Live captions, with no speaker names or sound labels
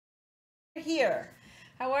Here.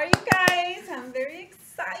 How are you guys? I'm very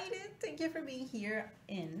excited. Thank you for being here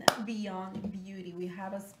in Beyond Beauty. We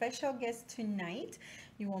have a special guest tonight.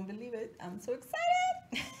 You won't believe it. I'm so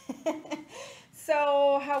excited.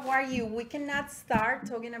 So, how are you? We cannot start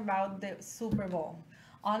talking about the Super Bowl.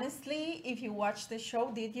 Honestly, if you watched the show,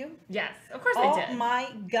 did you? Yes, of course I did. Oh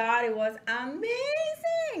my God, it was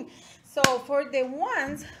amazing. So, for the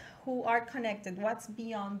ones who are connected, what's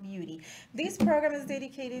Beyond Beauty? This program is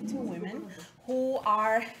dedicated to women who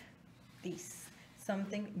are this,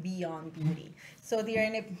 something beyond beauty. So they are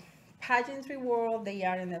in a pageantry world, they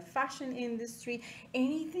are in the fashion industry,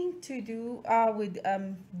 anything to do with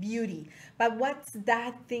beauty. But what's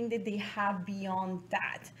that thing that they have beyond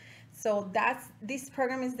that? So this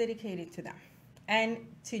program is dedicated to them. And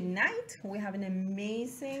tonight we have an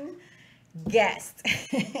amazing guest.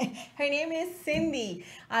 Her name is Sindy.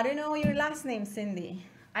 I don't know your last name, Sindy.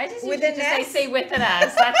 I just usually just say with an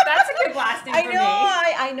S. That's a good last name for me.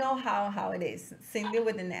 I know how it is. Sindy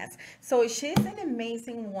with an S. So she's an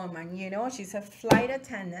amazing woman. You know, she's a flight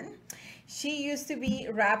attendant. She used to be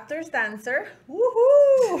Raptors dancer.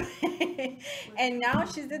 Woohoo! And now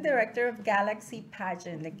she's the director of Galaxy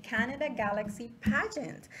Pageant, the Canada Galaxy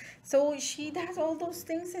Pageant. So she does all those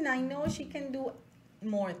things, and I know she can do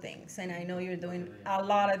more things, and I know you're doing a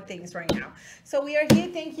lot of things right now. So we are here.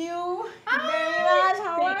 Thank you very much.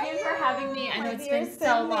 Thank you for having me. I know it's been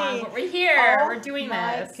so long, but we're here. We're doing this.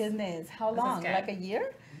 My goodness, how long? Like a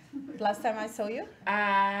year? Last time I saw you?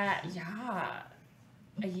 Yeah,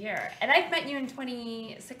 a year. And I've met you in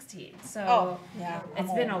 2016, so yeah,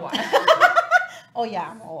 it's been a while. Oh yeah,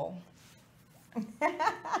 I'm old.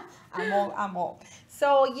 I'm old.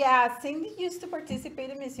 So yeah, Sindy used to participate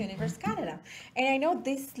in Miss Universe Canada. And I know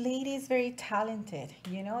this lady is very talented.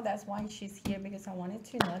 You know, that's why she's here, because I wanted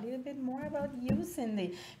to know a little bit more about you,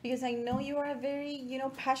 Sindy. Because I know you are a very,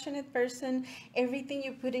 passionate person. Everything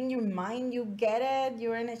you put in your mind, you get it.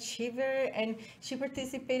 You're an achiever. And she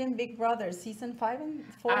participated in Big Brother, season 5 and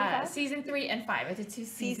 4 and 5? Season 3 and 5. I did 2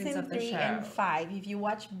 seasons of the show. Season 3 and 5. If you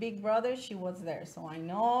watch Big Brother, she was there. So I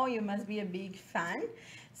know you must be a big fan.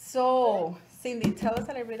 So, Sindy, tell us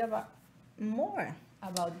a little bit more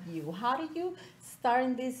about you. How do you start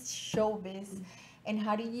in this showbiz, and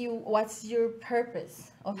what's your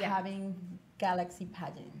purpose of having Galaxy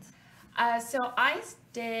Pageant? So I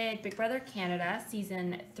did Big Brother Canada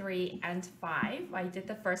season 3 and 5. I did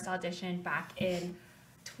the first audition back in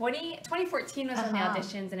 2014 was when the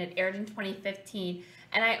auditions, and it aired in 2015.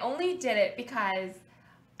 And I only did it because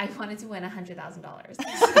I wanted to win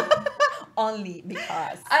 $100,000. Only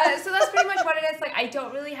because. So that's pretty much what it is. Like, I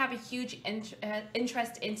don't really have a huge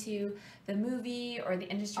interest into the movie or the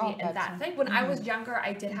industry and that thing. When I was younger,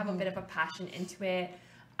 I did have a bit of a passion into it.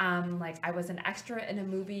 Like, I was an extra in a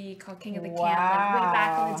movie called King of the Camp, like way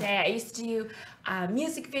back in the day. I used to do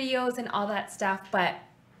music videos and all that stuff, but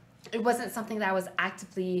it wasn't something that I was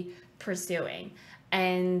actively pursuing.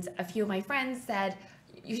 And a few of my friends said,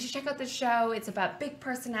 you should check out the show. It's about big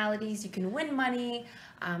personalities. You can win money.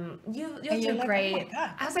 You'll do great. Oh,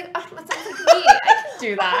 I was like, oh, that sounds like me. I can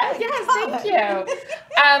do that. Yes, thank you.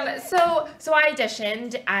 So I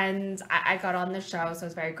auditioned, and I got on the show, so I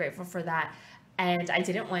was very grateful for that. And I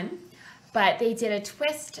didn't win, but they did a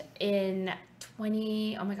twist in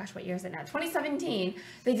oh my gosh, what year is it now? 2017.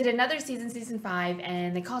 They did another season 5,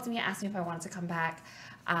 and they called me and asked me if I wanted to come back.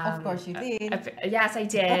 Of course you did. Yes, I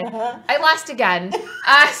did. I lost again.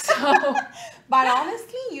 But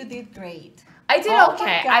honestly, you did great. I did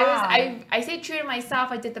okay. I stayed true to myself.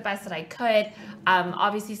 I did the best that I could.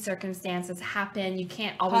 Obviously, circumstances happen. You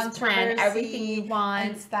can't always plan everything you want.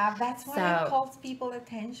 And stuff. That's why it calls people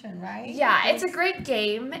attention, right? Yeah, it's a great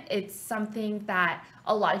game. It's something that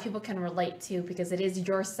a lot of people can relate to, because it is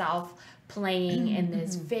yourself playing in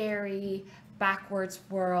this very backwards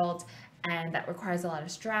world. And that requires a lot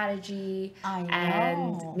of strategy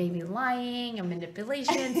and maybe lying and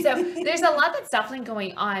manipulation. So there's a lot that's definitely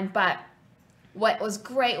going on. But what was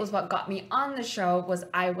great was what got me on the show was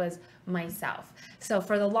I was myself. So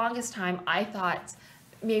for the longest time, I thought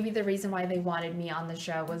maybe the reason why they wanted me on the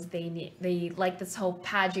show was they like this whole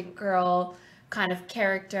pageant girl kind of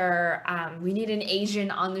character. We need an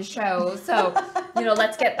Asian on the show. So,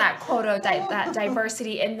 let's get that quota, that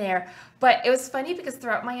diversity in there. But it was funny because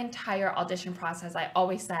throughout my entire audition process, I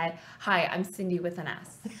always said, hi, I'm Sindy with an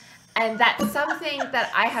S. And that's something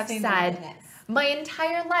that I have said my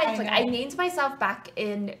entire life. I named myself back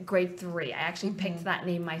in grade 3. I actually picked that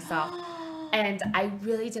name myself. And I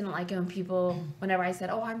really didn't like it when people, whenever I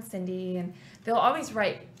said, oh, I'm Sindy, and they'll always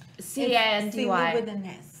write C-A-N-D-Y. Sindy with an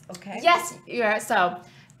S, okay? Yes, yeah. So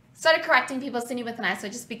started correcting people, Sindy with an S, so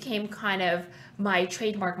it just became kind of my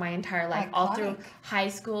trademark my entire life. Iconic. All through high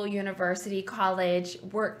school, university, college,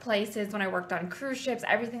 workplaces, when I worked on cruise ships,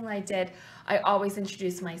 everything that I did, I always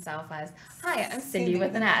introduced myself as, hi, I'm Sindy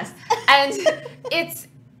with an S. And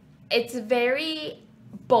it's a very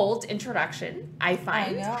bold introduction, I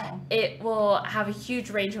find. I know. It will have a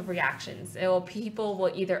huge range of reactions. People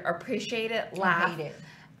will either appreciate it, laugh, hate it,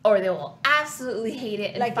 or they will absolutely hate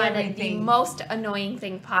it and like find everything. it the most annoying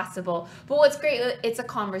thing possible. But what's great, it's a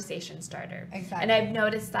conversation starter. Exactly. And I've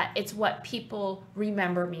noticed that it's what people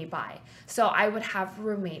remember me by. So I would have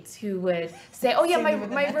roommates who would say, oh yeah,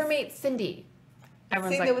 my roommate's Sindy.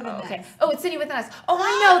 Everyone's Sindy like, with oh, an okay. S. Oh, it's Sindy with an S. Oh,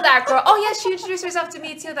 I know that girl. Oh yeah, she introduced herself to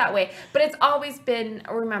me too that way. But it's always been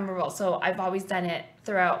memorable. So I've always done it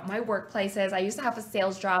throughout my workplaces. I used to have a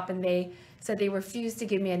sales job, and they said they refused to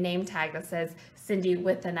give me a name tag that says Sindy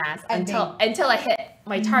with an S until I hit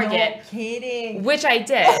my target. No kidding. Which I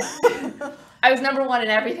did. I was number one in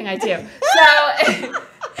everything I do.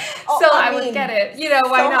 So I would get it. You know,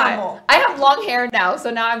 why not? Humble. I have long hair now, so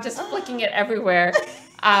now I'm just flicking it everywhere.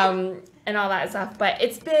 And all that stuff. But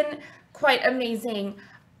it's been quite amazing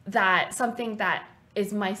that something that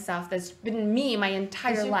is myself, that's been me my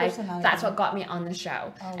entire life, that's what got me on the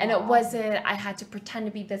show. Oh, and wow. it wasn't, I had to pretend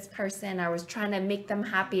to be this person. I was trying to make them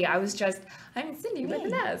happy. I was just, I'm Sindy with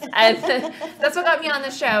an S. And that's what got me on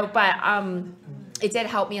the show. But it did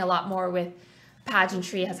help me a lot more with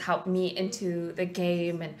pageantry, has helped me into the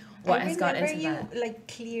game and what has got into that. Like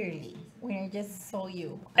clearly when I just saw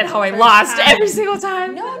you. And how I lost every single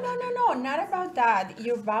time. No, not about that.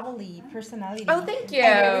 Your bubbly personality. Oh, thank you.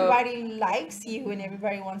 And everybody likes you, and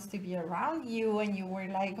everybody wants to be around you, and you were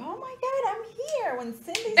like, oh my God, I'm here. When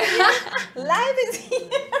Cindy's here, life is here.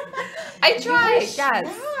 I tried, yes.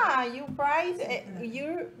 Yeah, you bright.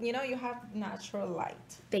 You have natural light.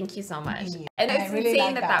 Thank you so much. You. And it's I really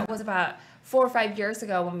insane like that was about 4 or 5 years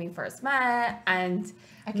ago when we first met. And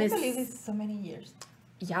I can't believe it's so many years.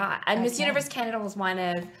 Yeah, and Miss Universe Canada was one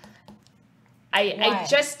of, I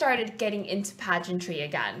just started getting into pageantry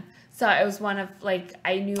again. So it was one of, like,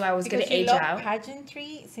 I knew I was going to age out. Because you love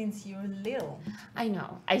pageantry since you were little. I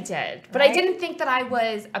know, I did. But right? I didn't think that I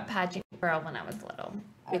was a pageant girl when I was little.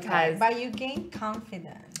 Because But you gained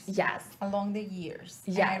confidence. Yes. Along the years.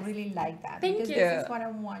 Yes. And I really like that. Thank because you. This is what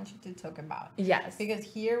I want you to talk about. Yes. Because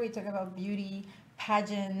here we talk about beauty,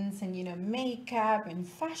 pageants, and makeup and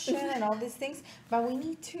fashion and all these things. But we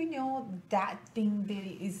need to know that thing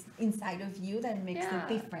that is inside of you that makes the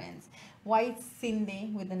difference. Why it's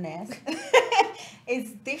Sindy with an S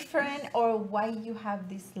is different, or why you have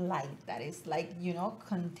this light that is like,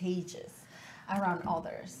 contagious around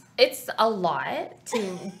others. It's a lot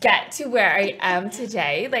to get to where I am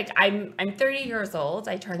today. Like I'm 30 years old.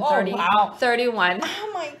 I turned 31.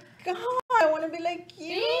 Oh my God, I want to be like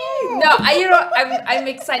you. No, I'm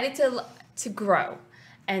excited to grow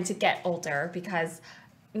and to get older, because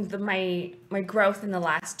my growth in the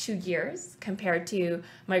last 2 years compared to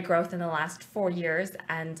my growth in the last 4 years,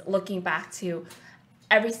 and looking back to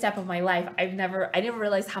every step of my life, I never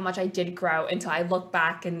realized how much I did grow until I look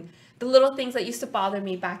back, and the little things that used to bother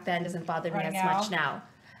me back then doesn't bother me as much now.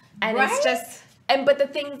 And it's just, but the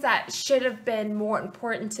things that should have been more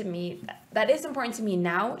important to me, that is important to me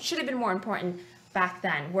now, should have been more important back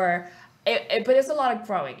then, but there's a lot of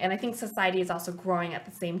growing, and I think society is also growing at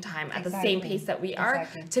the same time, at the same pace that we are,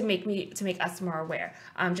 to make us more aware.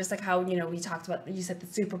 Just like how we talked about, you said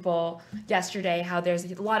the Super Bowl yesterday, how there's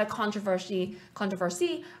a lot of controversy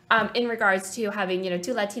in regards to having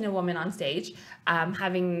 2 Latina women on stage,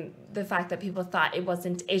 having the fact that people thought it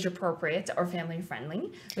wasn't age appropriate or family friendly,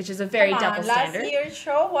 which is a very double standard. Last year's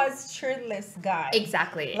show was shirtless guy.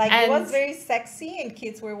 Exactly. It was very sexy, and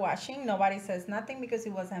kids were watching. Nobody says nothing because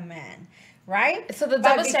it was a man. Right? So the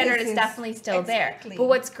double standard is definitely still there. Exactly. But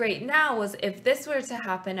what's great now was, if this were to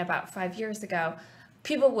happen about 5 years ago,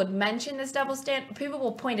 people would mention this double standard. People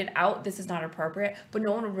will point it out, this is not appropriate, but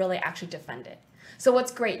no one would really actually defend it. So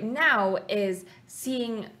what's great now is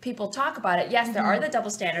seeing people talk about it. Yes, there are the double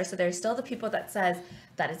standards. So there's still the people that says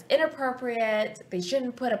that is inappropriate. They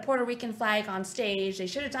shouldn't put a Puerto Rican flag on stage. They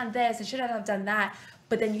should have done this. They should have done that.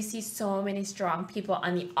 But then you see so many strong people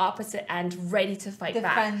on the opposite end ready to fight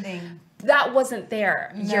back. That wasn't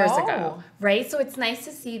there years ago, right? So it's nice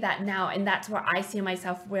to see that now, and that's where I see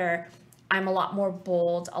myself, where I'm a lot more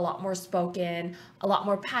bold, a lot more spoken, a lot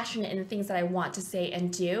more passionate in the things that I want to say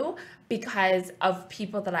and do, because of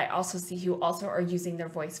people that I also see who also are using their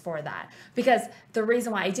voice for that. Because the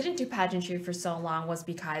reason why I didn't do pageantry for so long was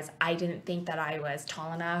because I didn't think that I was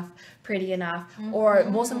tall enough, pretty enough, or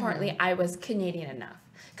most importantly, I was Canadian enough.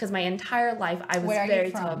 because my entire life I was Where are very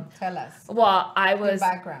you from? told. Tell us. Well, Your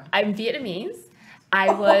background. I'm Vietnamese.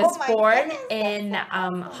 I was my born goodness, in that's so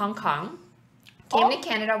awesome. Hong Kong. Came to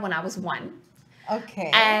Canada when I was 1.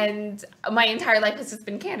 Okay. And my entire life has just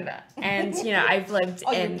been Canada. And, you know, I've lived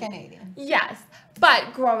in... You're Canadian. Yes.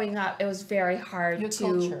 But growing up, it was very hard Your to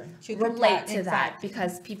culture. relate to that Exactly.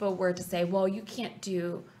 because people were to say, well, you can't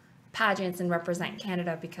do pageants and represent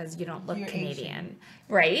Canada because you don't look You're Canadian, Asian.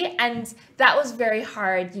 right? And that was very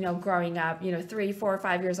hard, you know, growing up, you know, 3, 4,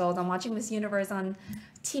 5 years old. I'm watching Miss Universe on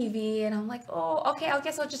TV and I'm like, oh, okay, I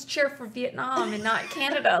guess I'll just cheer for Vietnam and not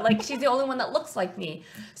Canada. Like, she's the only one that looks like me.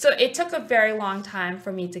 So it took a very long time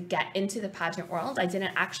for me to get into the pageant world. I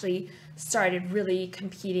didn't actually started really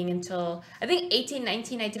competing until I think 18,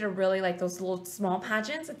 19. I did a really like those little small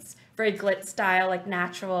pageants. It's very glitz style, like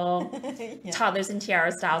natural Yeah. toddlers and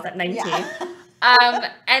tiara styles at 19.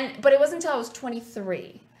 Yeah. But it wasn't until I was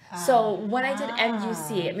 23. So when I did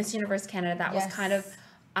MUC at Miss Universe Canada, that was Yes. kind of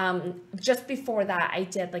just before that. I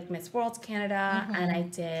did like Miss World Canada and I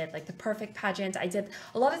did like the Perfect pageant. I did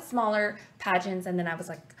a lot of smaller pageants and then I was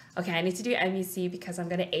like, okay, I need to do MUC because I'm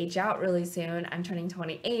going to age out really soon. I'm turning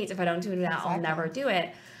 28. If I don't do it now, I'll never do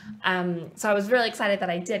it. So I was really excited that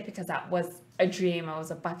I did because that was a dream. It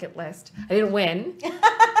was a bucket list. I didn't win.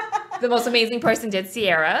 The most amazing person did,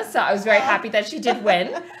 Sierra. So I was very happy that she did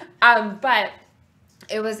win. But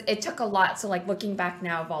it took a lot. So like looking back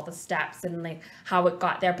now of all the steps and like how it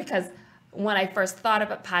got there, because when I first thought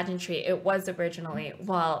about pageantry, it was originally,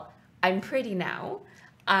 well, I'm pretty now.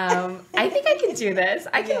 I think I can do this.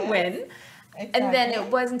 I can win. Exactly. And then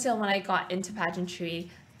it was until when I got into pageantry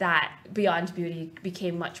that Beyond Beauty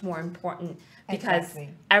became much more important because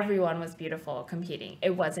everyone was beautiful competing.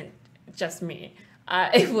 It wasn't just me.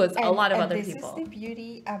 It was a lot of other people. This is the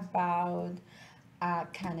beauty about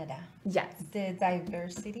Canada. Yes. The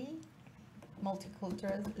diversity,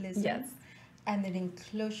 multiculturalism, Yes. and the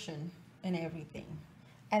inclusion in everything.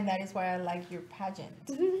 And that is why I like your pageant.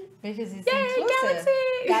 Because it's inclusive.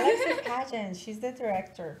 Galaxy pageant. She's the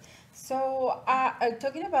director. So,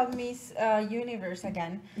 talking about Miss Universe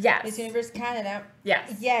again. Yes. Miss Universe Canada.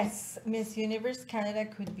 Yes. Yes. Miss Universe Canada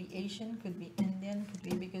could be Asian, could be Indian, could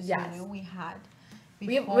be because, you know, we had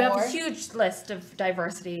before. We have a huge list of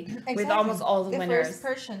diversity with almost all the winners. The first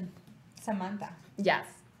Persian, Samantha. Yes.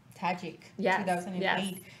 Tajik. Yes. 2008.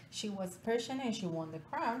 Yes. She was Persian and she won the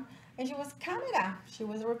crown. And she was Canada. She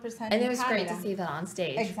was representing And it was Canada. great to see that on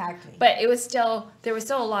stage. Exactly. But there was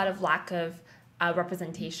still a lot of lack of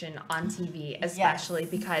representation on TV, especially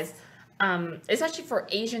because, especially for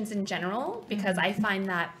Asians in general, because I find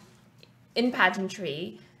that in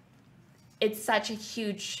pageantry, it's such a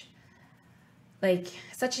huge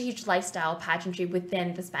lifestyle pageantry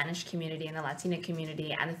within the Spanish community and the Latina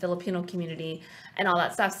community and the Filipino community and all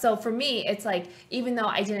that stuff. So for me, it's like, even though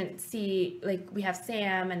I didn't see, like, we have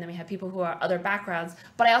Sam and then we have people who are other backgrounds,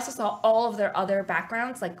 but I also saw all of their other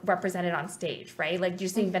backgrounds like represented on stage, right? Like you're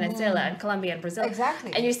seeing Venezuela and Colombia and Brazil.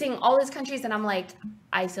 Exactly. And you're seeing all these countries and I'm like,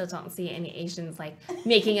 I still don't see any Asians like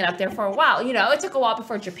making it up there for a while. You know, it took a while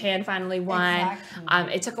before Japan finally won.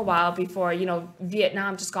 Exactly. It took a while before, you know,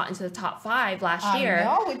 Vietnam just got into the top 5 last year. I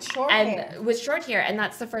know, with short hair. With short hair. And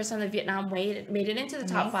that's the first time that Vietnam made it into the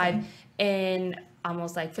top 5 in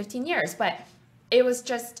almost like 15 years. But it was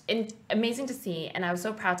just amazing to see. And I was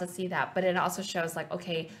so proud to see that. But it also shows like,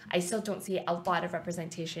 okay, I still don't see a lot of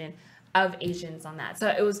representation of Asians on that. So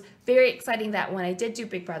it was very exciting that when I did do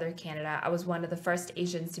Big Brother Canada, I was one of the first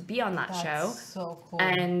Asians to be on that show. So cool.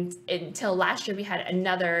 And until last year, we had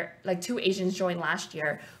another, like 2 Asians join last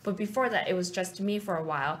year. But before that, it was just me for a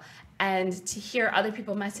while. And to hear other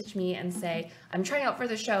people message me and say, I'm trying out for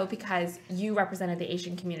the show because you represented the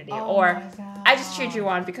Asian community. Or I just cheered you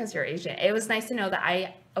on because you're Asian. It was nice to know that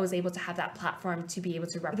I was able to have that platform to be able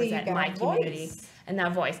to represent my community and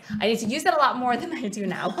that voice. I need to use that a lot more than I do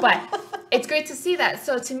now, but it's great to see that.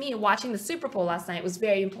 So to me, watching the Super Bowl last night was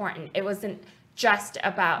very important. It wasn't just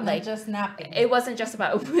about like just napping. It wasn't just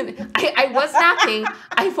about I was napping.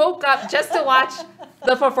 I woke up just to watch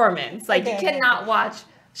the performance. Like you cannot watch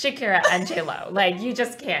Shakira and J-Lo. Like you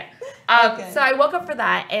just can't. So I woke up for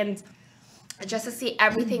that and just to see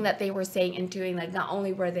everything that they were saying and doing. Like not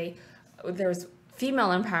only were there was female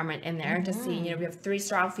empowerment in there to see, you know, we have 3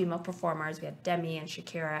 strong female performers. We have Demi and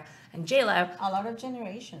Shakira and J-Lo. A lot of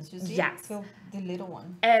generations. You see, so the little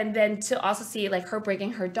one. And then to also see like her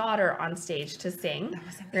bringing her daughter on stage to sing,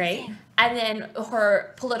 right? And then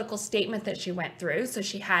her political statement that she went through. So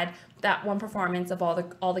she had that one performance of all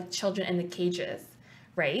the children in the cages,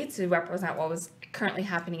 right? To represent what was currently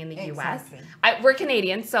happening in the U.S. We're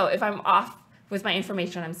Canadian, so if I'm off with my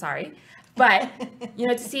information, I'm sorry. But, you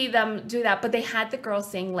know, to see them do that, but they had the girls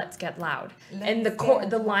sing "Let's Get Loud," and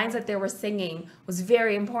the lines that they were singing was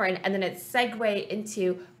very important, and then it segued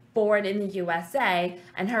into "Born in the USA"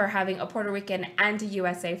 and her having a Puerto Rican and a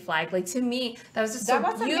USA flag. Like, to me, that was just so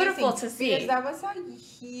beautiful to see. Because that was a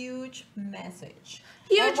huge message.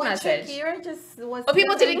 Huge message. Shakira just was. But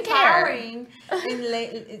people didn't care. And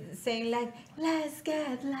saying like, "Let's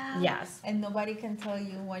get loud." Yes. And nobody can tell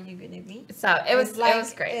you what you're gonna be. So it was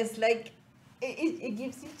great. It's like it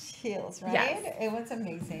gives you chills, right? Yes. It was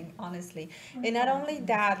amazing, honestly. And not only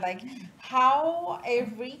that, like how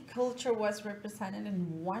every culture was represented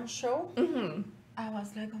in one show. Mm-hmm. I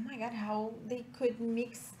was like, oh my God, how they could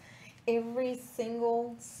mix every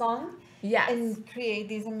single song. Yes. And create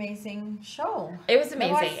this amazing show. It was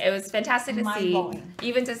amazing. It was fantastic to see. Mind-blowing.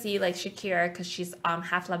 Even to see like Shakira, because she's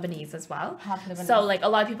half Lebanese as well. Half Lebanese. So like a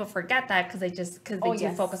lot of people forget that because they do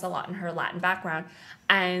Yes. focus a lot on her Latin background.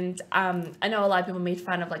 And I know a lot of people made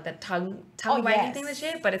fun of like the tongue wagging thing that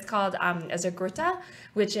she did, but it's called azagruta,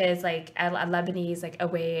 which is like a Lebanese, like a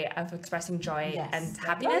way of expressing joy and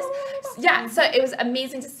happiness. Yeah, so it was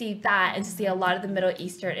amazing to see that and to see a lot of the Middle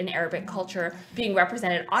Eastern and Arabic culture being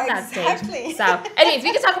represented on that stage. So anyways,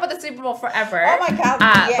 we can talk about the Super Bowl forever. Oh my God,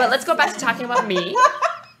 but let's go back to talking about me.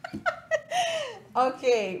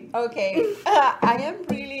 Okay. I am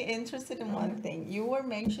really interested in one thing. You were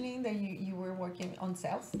mentioning that you were working on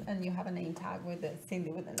sales and you have a name tag with the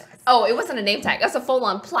Sindy with an S. Oh, it wasn't a name tag. That's a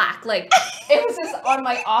full-on plaque. Like, it was just on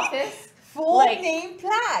my office. Full name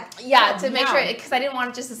plaque. Yeah, to make sure, because I didn't want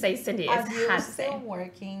it just to say Sindy. As you're still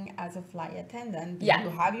working as a flight attendant, do you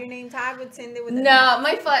have your name tag with Sindy with an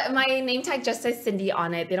S? No, my name tag just says Sindy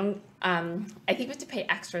on it. They don't, I think we have to pay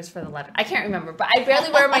extras for the letter. I can't remember, but I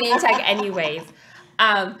barely wear my name tag anyways.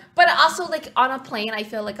 But also, like, on a plane, I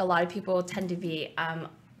feel like a lot of people tend to be no,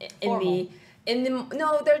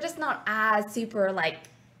 they're just not as super, like,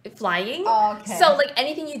 flying. Okay. So, like,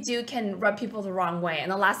 anything you do can rub people the wrong way.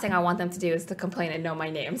 And the last thing I want them to do is to complain and know my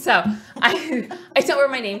name. So, I don't wear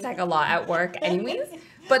my name tag a lot at work anyways.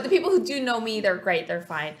 But the people who do know me, they're great. They're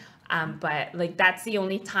fine. But, like, that's the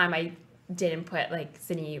only time I didn't put, like,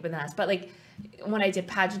 Sindy with an S. But, like, when I did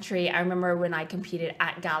pageantry, I remember when I competed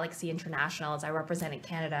at Galaxy Internationals, I represented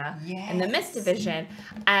Canada in the Miss division,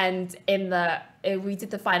 and we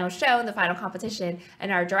did the final show and the final competition,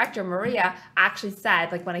 and our director Maria actually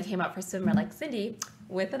said, like, when I came up for swimmer, like, Sindy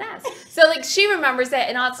with an S. So, like, she remembers it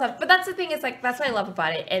and all that stuff. But that's the thing, is, like, that's what I love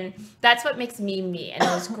about it, and that's what makes me me. And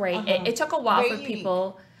it was great. It took a while for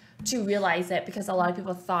people to realize it, because a lot of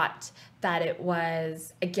people thought that it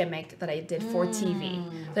was a gimmick that I did for TV.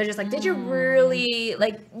 They're just like, did you really,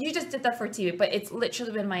 like, you just did that for TV? But it's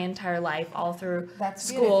literally been my entire life, all through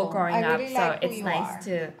school, growing up. So it's nice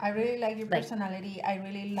to. I really like your personality. I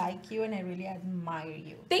really like you, and I really admire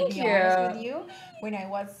you. Thank you. To be honest with you, when I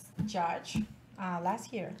was judge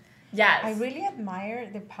last year, I really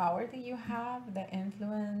admire the power that you have, the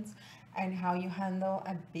influence, and how you handle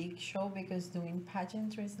a big show, because doing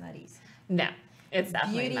pageantry is not easy. No, it's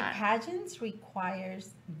definitely Beauty not. pageants requires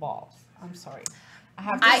balls. I'm sorry.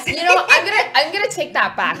 You know, I'm gonna take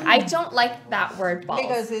that back. I don't like that word balls,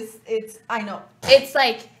 because it's I know it's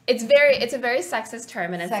like it's a very sexist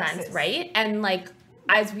term in a sense, right? And like,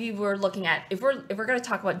 as we were looking at, if we're gonna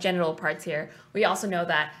talk about genital parts here, we also know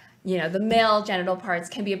that, you know, the male genital parts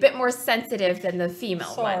can be a bit more sensitive than the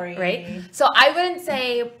female one, right? So I wouldn't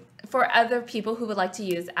say. For other people who would like to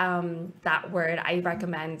use that word, I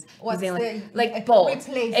recommend using like bold.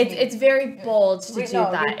 It's very bold to do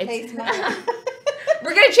that.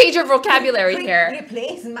 We're gonna change your vocabulary here.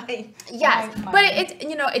 Replace my but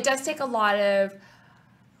it does take a lot of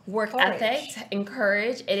work ethic and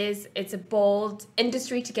courage. It's a bold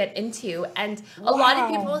industry to get into, and a lot of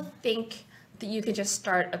people think that you can just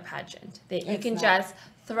start a pageant, that you can just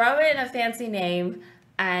throw in a fancy name.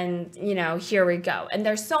 And, you know, here we go. And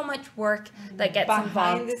there's so much work that gets involved.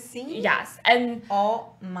 Behind the scenes? Yes. And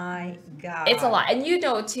oh my God. It's a lot. And you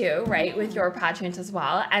know too, right, with your pageant as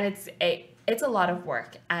well. And it's a lot of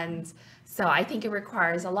work. And so I think it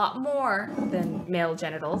requires a lot more than male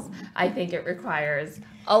genitals. I think it requires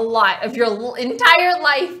a lot of your entire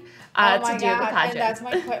life to do the pageant.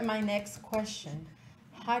 And that's my next question.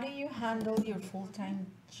 How do you handle your full-time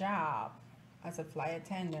job as a flight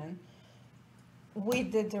attendant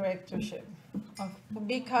with the directorship?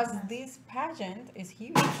 Because this pageant is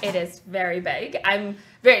huge. It is very big. I'm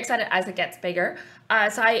very excited as it gets bigger.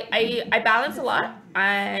 So I balance a lot.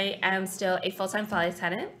 I am still a full-time flight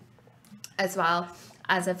attendant as well.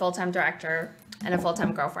 as a full-time director and a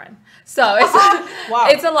full-time girlfriend. So it's wow,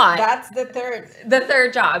 it's a lot. That's the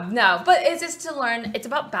third job. No, but it's just to learn. It's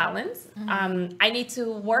about balance. I need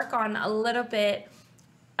to work on a little bit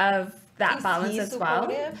of that balance as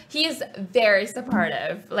well. He is very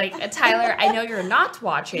supportive. Like, Tyler, I know you're not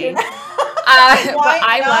watching, but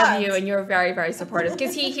I love you, and you're very, very supportive,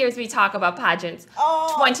 because he hears me talk about pageants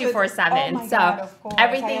 24/7. So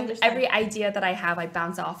everything, every idea that I have, I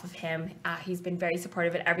bounce off of him. He's been very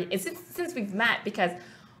supportive at since we've met, because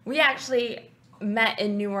we actually met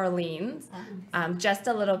in New Orleans just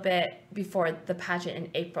a little bit before the pageant in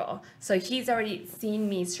April. So he's already seen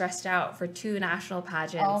me stressed out for 2 national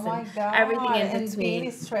pageants. Oh my God. Everything in between. And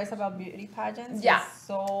being stressed about beauty pageants. Yeah.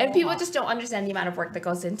 And people hard. just don't understand the amount of work that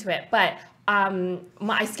goes into it. But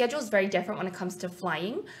my schedule is very different when it comes to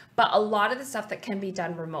flying, but a lot of the stuff that can be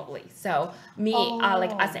done remotely. So me,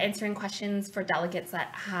 like us answering questions for delegates that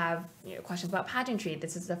have questions about pageantry,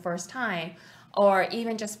 this is the first time, or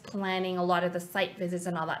even just planning a lot of the site visits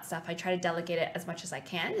and all that stuff. I try to delegate it as much as I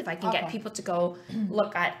can. If I can get people to go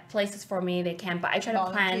look at places for me, they can. But I try to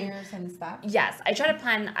plan. And stuff. Yes, I try to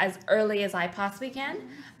plan as early as I possibly can.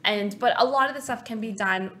 But a lot of the stuff can be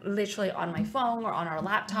done literally on my phone or on our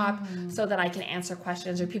laptop, so that I can answer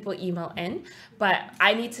questions or people email in. But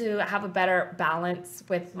I need to have a better balance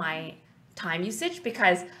with my time usage,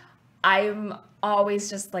 because I'm always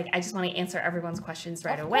just like, I just want to answer everyone's questions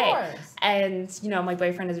right away. And, my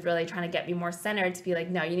boyfriend is really trying to get me more centered, to be like,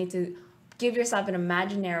 no, you need to give yourself an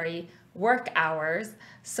imaginary work hours,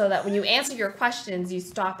 so that when you answer your questions, you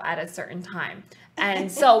stop at a certain time.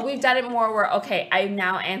 And so we've done it more where, okay, I'm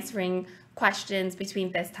now answering questions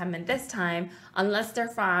between this time and this time, unless they're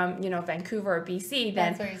from, Vancouver or BC,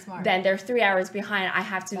 then they're 3 hours behind. I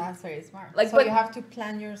have to. That's very smart. Like, so you have to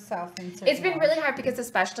plan yourself in certain It's been really hard, because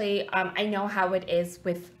especially I know how it is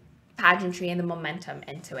with pageantry and the momentum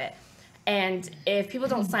into it. And if people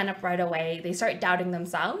don't sign up right away, they start doubting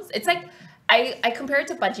themselves. It's like, I compare it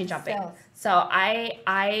to bungee jumping. So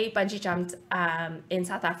I bungee jumped in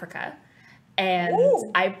South Africa, and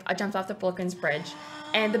I jumped off the Brooklyn's Bridge.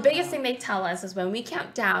 And the biggest thing they tell us is, when we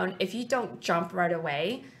count down, if you don't jump right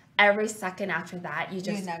away, every second after that,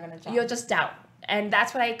 you'll just doubt. And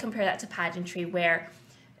that's what I compare that to pageantry, where,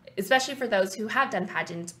 especially for those who have done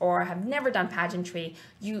pageants or have never done pageantry,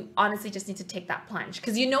 you honestly just need to take that plunge.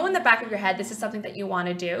 Because in the back of your head, this is something that you want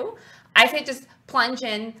to do. I say just plunge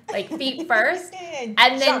in, like, feet first,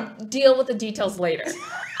 and then deal with the details later.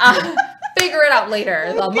 Figure it out later.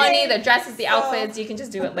 Okay. The money, the dresses, the outfits, you can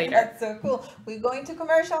just do it later. That's so cool. We're going to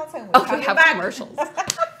commercials, and we have commercials.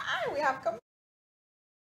 We have commercials.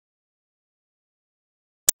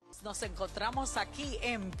 Nos encontramos aquí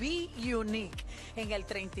en Be Unique, en el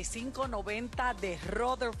 3590 de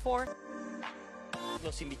Rutherford.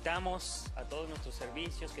 Los invitamos a todos nuestros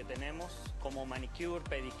servicios que tenemos, como manicure,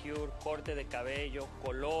 pedicure, corte de cabello,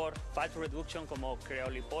 color, fat reduction como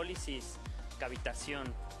creolipólisis,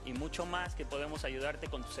 cavitación y mucho más, que podemos ayudarte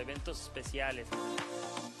con tus eventos especiales.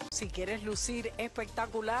 Si quieres lucir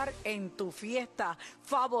espectacular en tu fiesta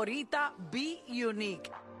favorita, Be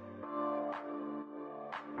Unique.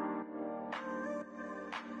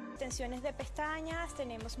 Extensiones de pestañas,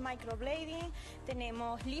 tenemos microblading,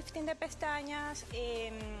 tenemos lifting de pestañas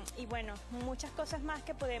y bueno, muchas cosas más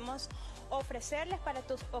que podemos ofrecerles para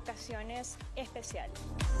tus ocasiones especiales.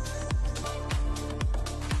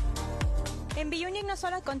 En Be Unique no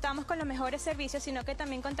solo contamos con los mejores servicios, sino que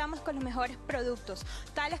también contamos con los mejores productos,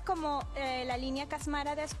 tales como la línea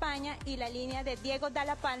Casmara de España y la línea de Diego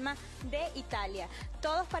Dalla Palma de Italia,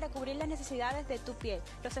 todos para cubrir las necesidades de tu piel.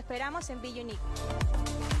 Los esperamos en Be Unique.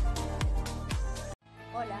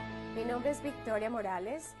 Hola, mi nombre es Victoria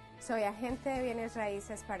Morales, soy agente de bienes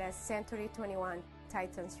raíces para Century 21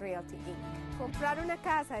 Titans Realty Inc. Comprar una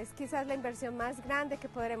casa es quizás la inversión más grande que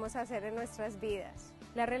podremos hacer en nuestras vidas.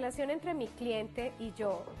 La relación entre mi cliente y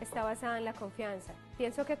yo está basada en la confianza.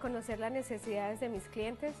 Pienso que conocer las necesidades de mis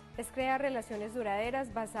clientes es crear relaciones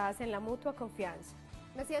duraderas basadas en la mutua confianza.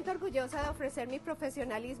 Me siento orgullosa de ofrecer mi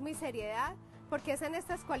profesionalismo y seriedad, porque es en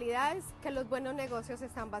estas cualidades que los buenos negocios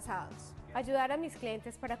están basados. Ayudar a mis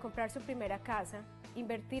clientes para comprar su primera casa,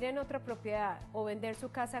 invertir en otra propiedad o vender su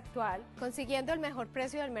casa actual, consiguiendo el mejor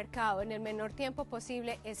precio del mercado en el menor tiempo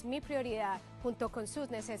posible, es mi prioridad junto con sus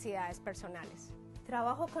necesidades personales.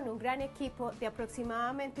 Trabajo con un gran equipo de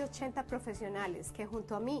aproximadamente 80 profesionales que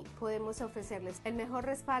junto a mí podemos ofrecerles el mejor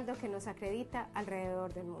respaldo que nos acredita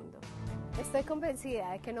alrededor del mundo. Estoy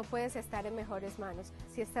convencida de que no puedes estar en mejores manos.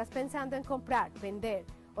 Si estás pensando en comprar, vender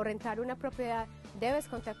o rentar una propiedad, debes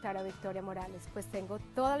contactar a Victoria Morales, pues tengo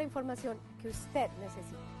toda la información que usted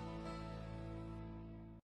necesita.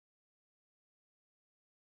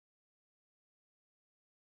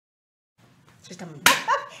 She's coming.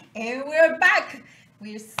 And we're back.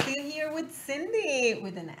 We're still here with Sindy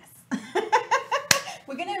with an S.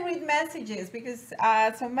 We're gonna read messages because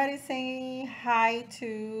somebody's saying hi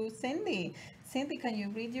to Sindy. Sindy, can you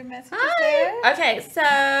read your messages there? Okay,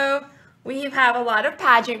 so we have a lot of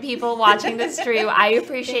pageant people watching this stream. I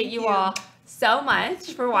appreciate you all so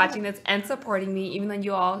much for watching this and supporting me, even though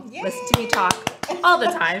you all listen to me talk all the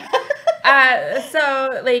time.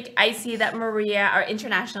 So, like, I see that Maria, our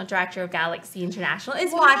international director of Galaxy International,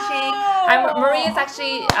 is watching. Maria is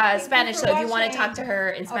actually Spanish, so if you want to talk to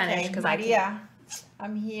her in Spanish, because I can't.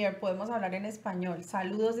 I'm here. Podemos hablar en español.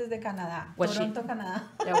 Saludos desde Canadá. Toronto, Canadá.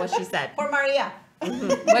 Yeah, what she said. For Maria.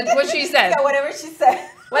 What she said. Yeah, whatever she said.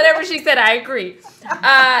 Whatever she said, I agree.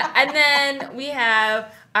 And then we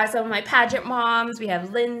have some of my pageant moms. We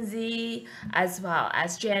have Lindsay, as well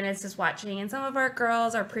as Janice is watching. And some of our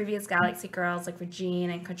girls, our previous Galaxy girls, like Regine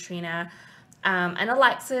and Katrina. And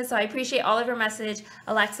Alexis, so I appreciate all of your message.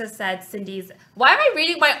 Alexis said Cindy's... Why am I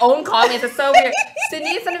reading my own comments? It's so weird.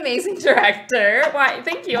 Cindy is an amazing director. Why?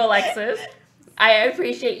 Thank you, Alexis. I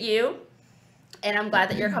appreciate you. And I'm glad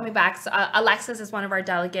that you're coming back. So, Alexis is one of our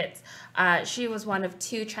delegates. She was one of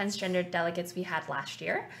 2 transgender delegates we had last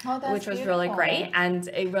year, which was really great. And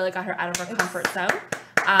it really got her out of her comfort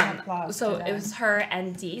zone. So it was her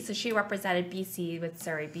and Dee. So she represented BC with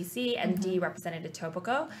Surrey, BC, and Dee represented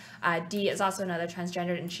Etobicoke. Dee is also another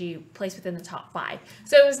transgender, and she placed within the top 5.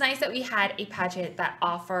 So it was nice that we had a pageant that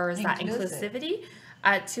offers that inclusivity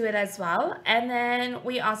to it as well. And then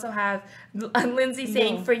we also have Lindsay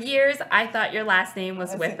saying, for years, I thought your last name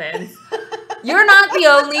was Withens. You're not the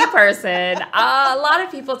only person. A lot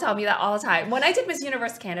of people tell me that all the time. When I did Miss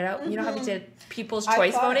Universe Canada, you know how we did People's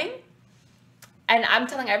Choice voting? And I'm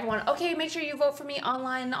telling everyone, okay, make sure you vote for me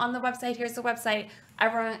online on the website. Here's the website.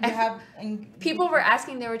 Everyone, people were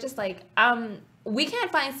asking, they were just like, we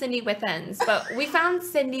can't find Cindy Withens, but we found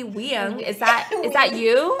Cindy Weung. Is that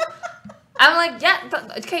you? I'm like, yeah,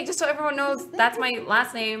 okay, just so everyone knows, that's my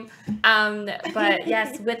last name. But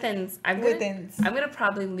yes, Withens. I'm gonna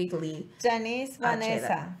probably legally. Janice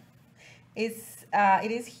Vanessa.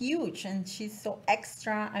 It is huge, and she's so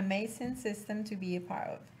extra amazing system to be a part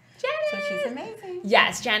of. Janice. So she's amazing.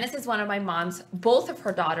 Yes, Janice is one of my mom's. Both of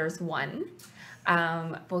her daughters won.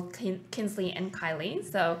 Both Kinsley and Kylie.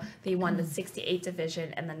 So they won the 68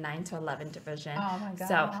 division and the 9 to 11 division. Oh my god.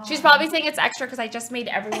 So she's probably saying it's extra because I just made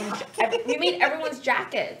we made everyone's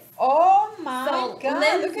jackets. Oh my god.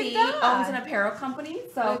 Lindsay owns an apparel company,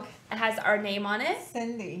 so it has our name on it.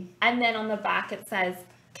 Cindy. And then on the back it says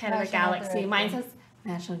Canada Galaxy. Mine says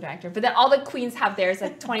National Director. But then all the queens have theirs,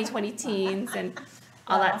 like 2020 teens and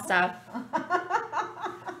all that stuff.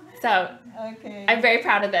 So I'm very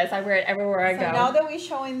proud of this. I wear it everywhere I go. So now that we're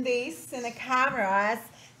showing this in the cameras,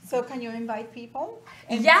 so can you invite people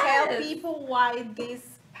and tell people why this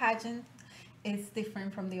pageant is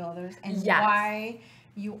different from the others and why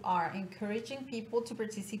you are encouraging people to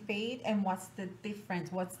participate and what's the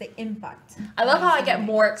difference, what's the impact? I love how I get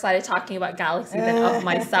more excited talking about Galaxy than of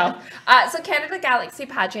myself. So Canada Galaxy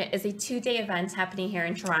Pageant is a 2-day event happening here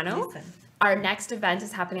in Toronto. Our next event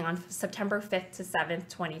is happening on September 5th to 7th,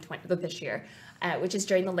 2020, this year, which is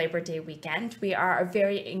during the Labor Day weekend. We are a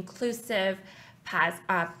very inclusive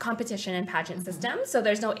competition and pageant system. So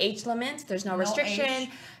there's no age limit, there's no restriction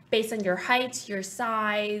based on your height, your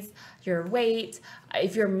size, your weight.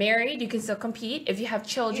 If you're married, you can still compete. If you have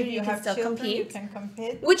children, you can still compete. You can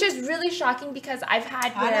compete. Which is really shocking because I've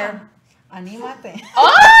had where... Anímate.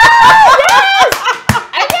 Oh, yes!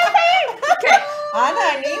 I can't say. Okay. Ana,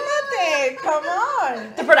 anímate. Come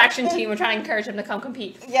on. The production team, we're trying to encourage them to come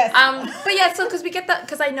compete. Yes. But yeah, so because we get that,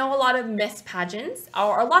 because I know a lot of Miss pageants,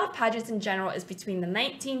 or a lot of pageants in general, is between the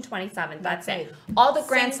 1927. That's it. All the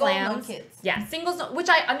Grand Slams. No kids. Yeah, singles, which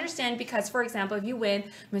I understand because, for example, if you win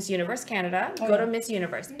Miss Universe Canada, go to Miss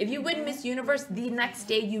Universe. If you win Miss Universe, the next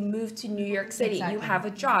day you move to New York City. You have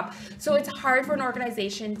a job. So it's hard for an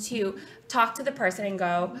organization to talk to the person and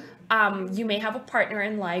go, you may have a partner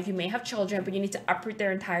in life, you may have children, but you need to uproot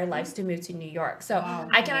their entire lives to move to New York. So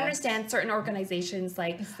I can understand certain organizations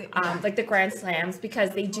like the Grand Slams,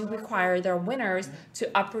 because they do require their winners to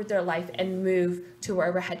uproot their life and move to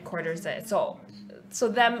wherever headquarters is. So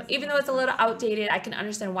them, even though it's a little outdated, I can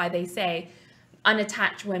understand why they say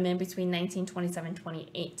unattached women between 1927 and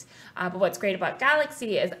 28. But what's great about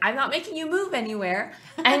Galaxy is I'm not making you move anywhere.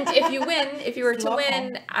 And if you were to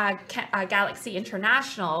win Galaxy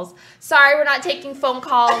Internationals, sorry, we're not taking phone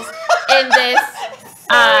calls in this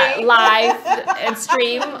live and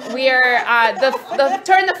stream. We are,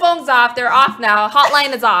 turn the phones off. They're off now.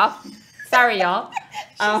 Hotline is off. Sorry, y'all.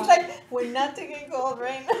 She's like, we're not taking calls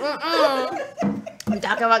right now. I'm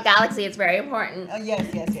talking about Galaxy. It's very important. Oh, yes.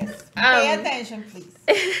 Pay attention, please.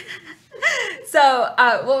 So,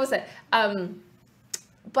 what was it?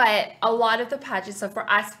 But a lot of the pageants, so for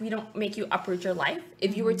us, we don't make you uproot your life.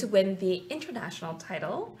 If you were to win the international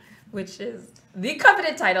title, which is the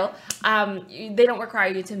coveted title, they don't require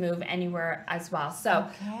you to move anywhere as well. So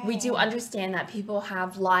we do understand that people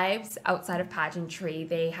have lives outside of pageantry.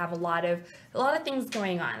 They have a lot of things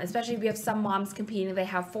going on, especially if we have some moms competing. They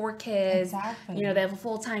have 4 kids, Exactly. they have a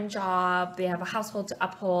full-time job, they have a household to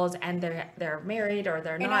uphold, and they're married or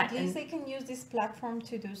they're not. And at least they can use this platform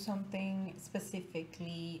to do something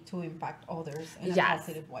specifically to impact others in a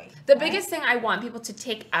positive way. The biggest thing I want people to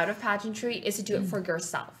take out of pageantry is to do it for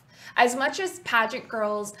yourself. As much as pageant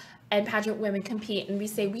girls and pageant women compete and we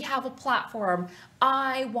say we have a platform,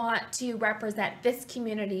 I want to represent this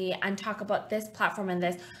community and talk about this platform and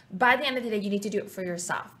this, by the end of the day you need to do it for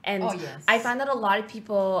yourself. And I find that a lot of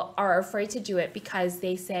people are afraid to do it because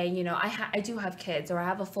they say, I do have kids or I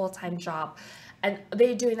have a full-time job, and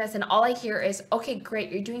they're doing this, and all I hear is, okay,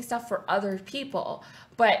 great, you're doing stuff for other people,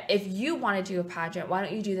 but if you want to do a pageant, why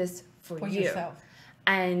don't you do this for you yourself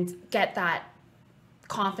and get that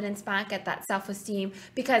confidence back, get that self-esteem?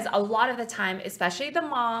 Because a lot of the time, especially the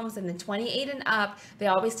moms and the 28 and up, they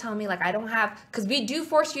always tell me like, I don't have, because we do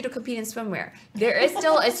force you to compete in swimwear. There is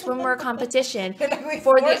still a swimwear competition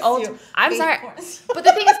for the old. I'm sorry, but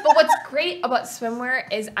the thing is, but what's great about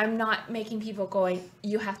swimwear is I'm not making people going,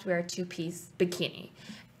 you have to wear a 2-piece bikini.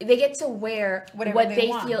 They get to wear what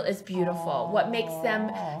they feel is beautiful, what makes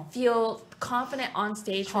them feel confident on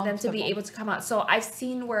stage for them to be able to come out. So I've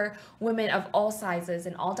seen where women of all sizes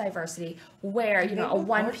and all diversity wear, a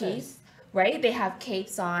 1-piece, right? They have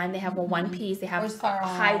capes on, they have a 1-piece, they have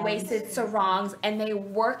high-waisted sarongs, and they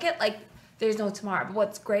work it like there's no tomorrow. But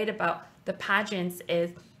what's great about the pageants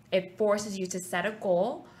is it forces you to set a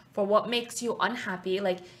goal for what makes you unhappy.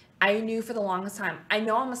 Like, I knew for the longest time, I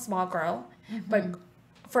know I'm a small girl, but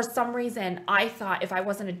for some reason, I thought if I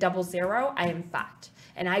wasn't a 00, I am fat.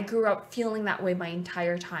 And I grew up feeling that way my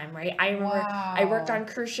entire time, right? I remember I worked on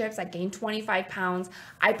cruise ships. I gained 25 pounds.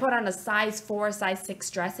 I put on a size 4, size 6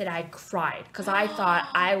 dress and I cried because I thought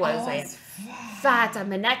I was fat.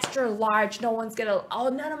 I'm an extra large. No one's gonna,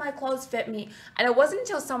 none of my clothes fit me. And it wasn't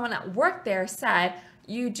until someone that worked there said,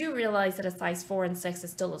 you do realize that a size 4 and 6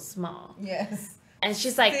 is still a small. Yes. And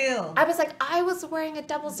she's like, I was like, I was wearing a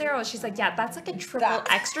 00. She's like, yeah, that's like a triple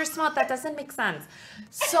extra small. That doesn't make sense.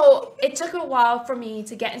 So it took a while for me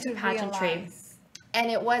to get into pageantry.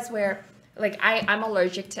 And it was where, like, I'm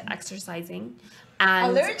allergic to exercising.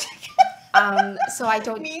 And so I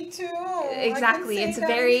don't. Me too. Exactly. It's a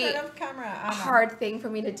very hard thing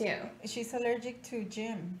for me to do. She's allergic to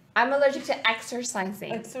gym. I'm allergic to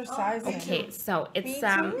exercising. Okay, so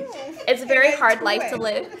it's a very hard life to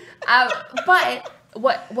live. But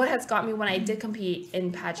what has got me when I did compete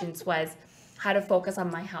in pageants was how to focus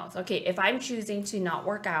on my health. Okay, if I'm choosing to not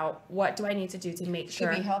work out, what do I need to do to make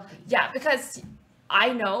sure? To be healthy. Yeah, because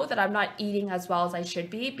I know that I'm not eating as well as I should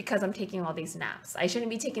be because I'm taking all these naps. I shouldn't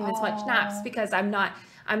be taking this much naps because I'm not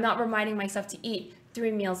reminding myself to eat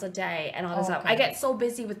 3 meals a day and all this stuff. I get so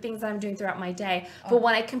busy with things that I'm doing throughout my day. But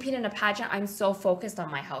when I compete in a pageant, I'm so focused on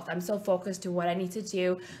my health. I'm so focused to what I need to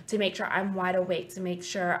do to make sure I'm wide awake, to make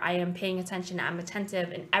sure I am paying attention, I'm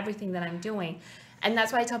attentive in everything that I'm doing. And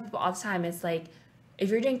that's why I tell people all the time, it's like, if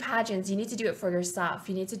you're doing pageants, you need to do it for yourself.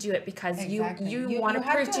 You need to do it because you want to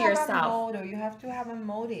prove to yourself. You have to have a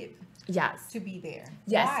motive. Yes. To be there.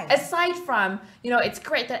 Yes. Why? Aside from, it's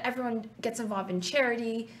great that everyone gets involved in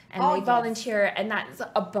charity and they volunteer, and that's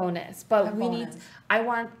a bonus. But I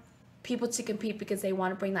want people to compete because they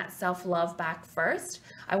want to bring that self-love back first.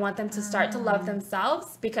 I want them to start to love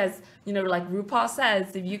themselves because, like RuPaul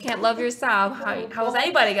says, if you can't love yourself, how is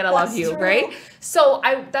anybody going to love you, right? So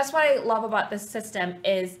that's what I love about this system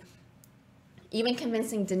is even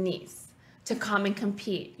convincing Denise to come and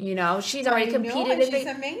compete, she's already competed. She's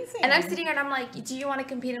amazing. And I'm sitting here and I'm like, do you want to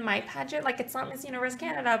compete in my pageant? Like, it's not Miss Universe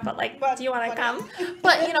Canada, but do you want to come?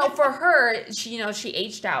 But, for her, she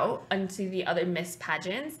aged out into the other Miss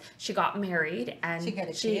pageants. She got married and she got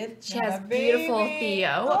a kid. She has beautiful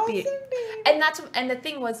Theo. And the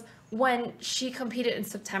thing was, when she competed in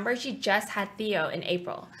September, she just had Theo in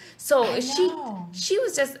April. So she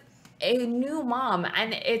was just a new mom,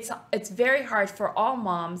 and it's very hard for all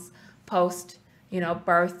moms post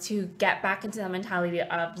birth to get back into the mentality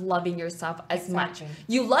of loving yourself as much.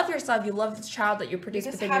 You love yourself, you love the child that you produce,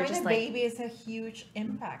 because but then you're just having a baby is a huge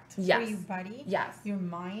impact for your body, your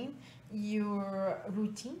mind, your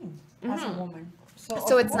routine as a woman.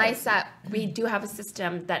 So it's nice that we do have a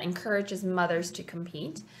system that encourages mothers to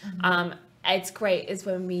compete. it's great is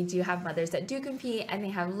when we do have mothers that do compete and they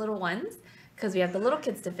have little ones, because we have the little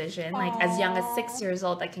kids division, like as young as 6 years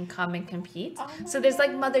old, that can come and compete. So there's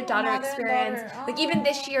like mother-daughter experience. Like even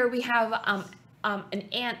this year we have an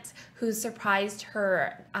aunt who surprised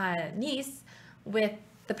her niece with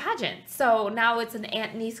the pageant. So now it's an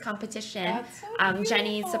aunt-niece competition. That's so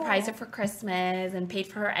Jenny surprised her for Christmas and paid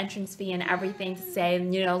for her entrance fee and everything to say,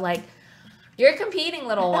 and you know, like, you're competing,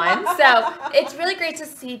 little one. So it's really great to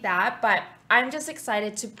see that. But I'm just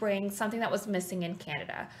excited to bring something that was missing in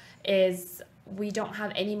Canada. Is we don't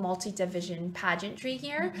have any multi-division pageantry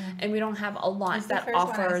here, and we don't have a lot that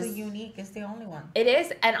offers. It's unique. It's the only one. It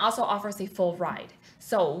is, and also offers a full ride.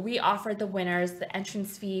 So we offer the winners the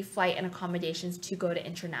entrance fee, flight, and accommodations to go to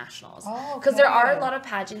internationals. Because there are a lot of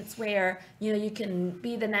pageants where, you know, you can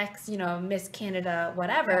be the next, you know, Miss Canada,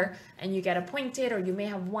 whatever, and you get appointed, or you may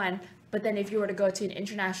have won. But then if you were to go to an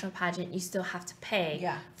international pageant, you still have to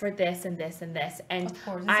pay for this and this and this. And of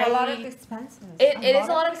course, it's a lot of expenses. It is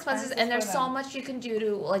a lot of expenses, and there's so much you can do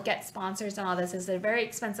to like get sponsors and all this. It's a very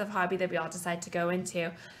expensive hobby that we all decide to go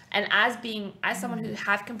into. And as someone who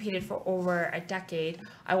have competed for over a decade,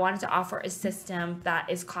 I wanted to offer a system that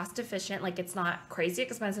is cost efficient. Like, it's not crazy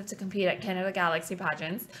expensive to compete at Canada Galaxy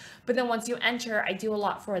pageants. But then once you enter, I do a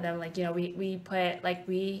lot for them. Like, you know, we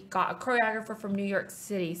got a choreographer from New York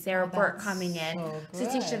City, Sarah Burke, coming in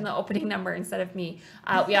to teach them the opening number instead of me.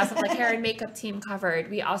 We also have the hair and makeup team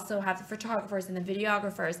covered. We also have the photographers and the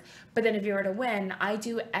videographers. But then if you were to win, I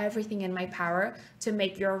do everything in my power to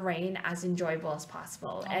make your reign as enjoyable as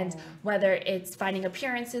possible. And whether it's finding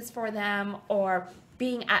appearances for them or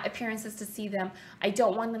being at appearances to see them, I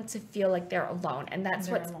don't want them to feel like they're alone. And that's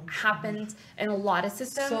what happened in a lot of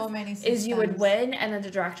systems. So many systems. Is you would win and then the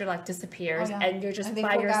director like disappears and you're just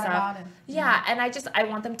by yourself. Yeah, and I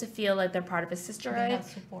want them to feel like they're part of a sisterhood,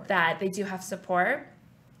 that they do have support.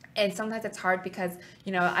 And sometimes it's hard because,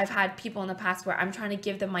 you know, I've had people in the past where I'm trying to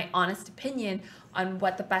give them my honest opinion on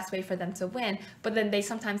what the best way for them to win, but then they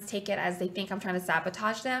sometimes take it as they think I'm trying to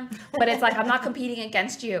sabotage them. But it's like, I'm not competing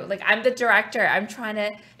against you. Like, I'm the director. I'm trying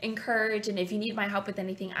to encourage, and if you need my help with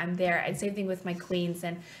anything, I'm there. And same thing with my queens.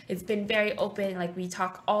 And it's been very open. Like, we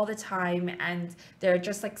talk all the time, and they're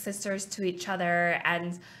just like sisters to each other.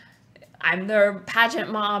 And I'm their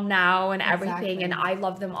pageant mom now and everything. And I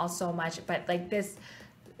love them all so much. But like, this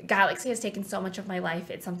Galaxy has taken so much of my life.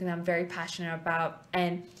 It's something that I'm very passionate about,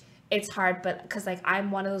 and it's hard, but because like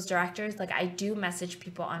I'm one of those directors, like I do message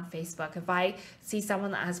people on Facebook if I see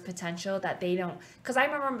someone that has potential that they don't. Because I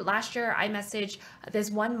remember last year I messaged this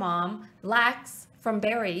one mom, Lex from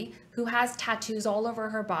Barrie, who has tattoos all over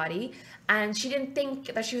her body, and she didn't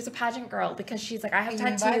think that she was a pageant girl because she's like, I have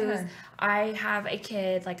tattoos, I have a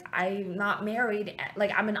kid, like I'm not married,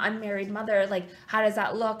 like I'm an unmarried mother, like how does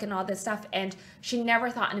that look and all this stuff. And she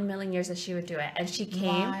never thought in a million years that she would do it. And she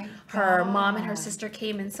came, her mom and her sister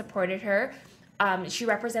came and supported her. She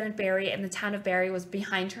represented Barrie, and the town of Barrie was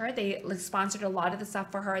behind her. They like sponsored a lot of the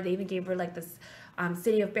stuff for her. They even gave her like this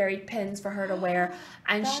City of Barrie pins for her to wear.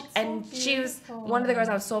 And she was one of the girls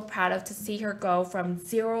I was so proud of, to see her go from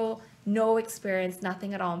zero, no experience,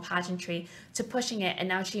 nothing at all in pageantry, to pushing it. And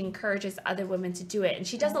now she encourages other women to do it. And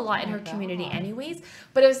she does a lot in her community anyways,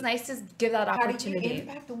 but it was nice to give that opportunity. How do you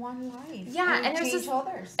impact one life? Yeah, and there's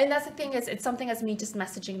others. And that's the thing, is it's something as me just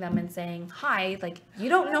messaging them and saying, hi, like, you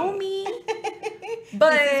don't know me,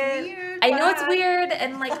 but I know it's weird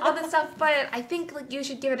and like all this stuff, but I think like you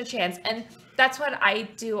should give it a chance. And that's what I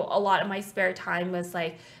do a lot in my spare time,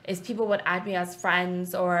 is people would add me as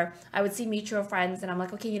friends, or I would see mutual friends and I'm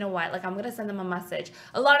like, okay, you know what, like I'm gonna send them a message.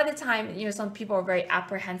 A lot of the time, you know, some people are very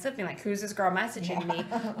apprehensive, being like, who's this girl messaging me?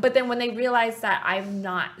 But then when they realize that I'm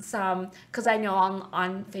not because I know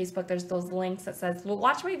on Facebook there's those links that says, well,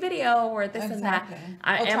 watch my video or this and that.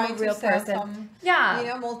 I am a real person. You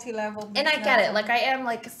know, multi-level. And I get it. Like I am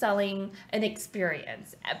like selling an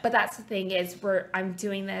experience. But that's the thing, is I'm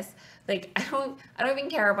doing this. Like, I don't even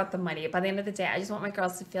care about the money. By the end of the day, I just want my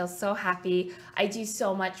girls to feel so happy. I do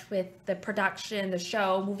so much with the production, the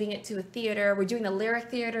show, moving it to a theater. We're doing the Lyric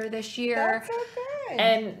Theater this year. That's so good.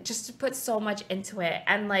 And just to put so much into it.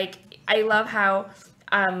 And like, I love how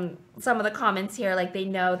some of the comments here, like they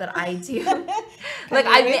know that I do. Like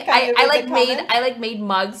I made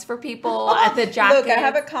mugs for people at the jacket. Look, I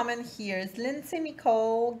have a comment here. It's Lindsay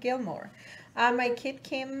Nicole Gilmore. My kid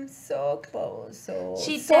came so close, so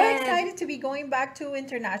excited to be going back to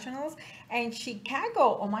internationals, and she can't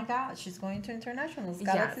go. Oh my God, she's going to internationals.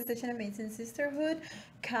 Galaxy is such an amazing sisterhood.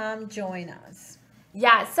 Come join us.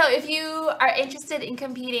 Yeah, so if you are interested in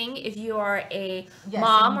competing, if you are a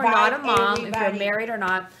mom or not a mom, if you're married or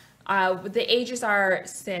not, The ages are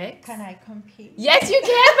 6. Can I compete? Yes, you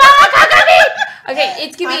can, Paola. Come compete. Okay,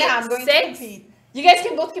 it's gonna be I'm going 6. to compete. You guys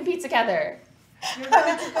can both compete together. And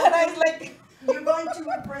I was like, You're going to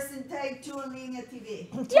represent to LINEA TV.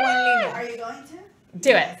 Yeah. Are you going to?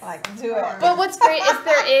 Do it. like, do it. But what's great is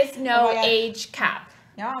there is no Oh my God. age cap.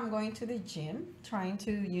 Now I'm going to the gym, trying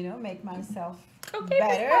to, make myself Okay,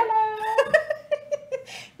 better. Paola.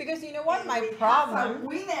 Because you know what, my A problem,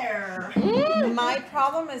 winner. my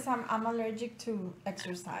problem is I'm allergic to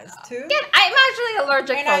exercise too. Yeah, I'm actually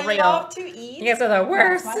allergic And for I real. love to eat. You guys are the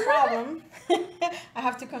worst. That's my problem. I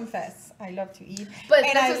have to confess, I love to eat. But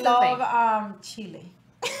and this I is the thing. love chili.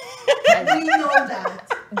 We know that.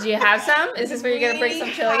 Do you have some? Is this where you're gonna bring some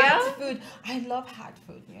chili hot out? food. I love hot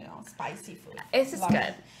food, spicy food. This is Love good.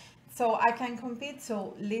 it. So I can compete.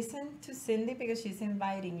 So listen to Sindy because she's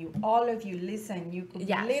inviting you. All of you, listen. You could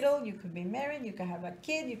Yes. be little, you could be married, you can have a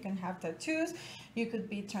kid, you can have tattoos, you could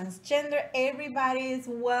be transgender. Everybody is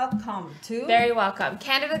welcome to. Very welcome.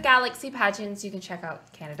 Canada Galaxy Pageants. You can check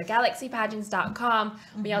out CanadaGalaxyPageants.com.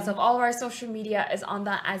 We also have all of our social media is on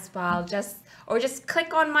that as well. Just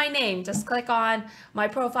click on my name. Just click on my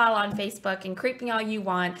profile on Facebook and creep me all you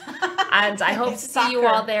want. And I hope to see you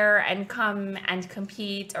all there and come and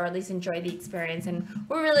compete or at least enjoy the experience. And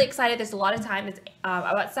we're really excited. There's a lot of time. It's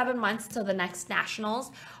about 7 months till the next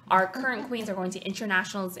nationals. Our current queens are going to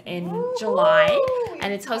internationals in July,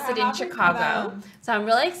 and it's hosted in Chicago. So I'm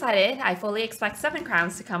really excited. I fully expect 7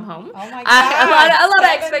 crowns to come home. Oh my A God. lot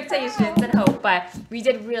of 7 expectations crowns. and hope, but we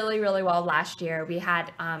did really, really well last year. We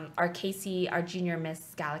had our Casey, our junior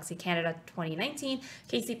Miss Galaxy Canada 2019.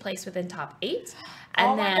 Casey placed within top 8. And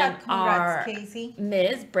Oh my then God, congrats, our Casey.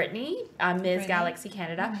 Ms. Brittany, Ms. Brittany. Galaxy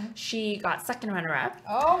Canada, she got second runner-up.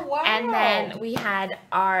 Oh, wow. And then we had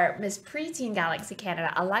our Miss Preteen Galaxy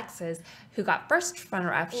Canada, Alexis, who got first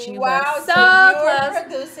runner-up. She was so you're close.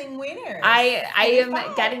 producing winners. I am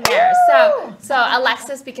getting there. So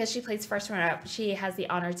Alexis, because she placed first runner-up, she has the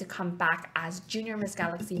honor to come back as Junior Miss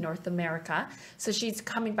Galaxy North America. So she's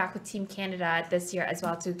coming back with Team Canada this year as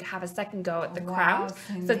well to have a second go at the Wow, crown. So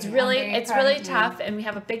Sindy, it's I'm really very proud of you. tough, and we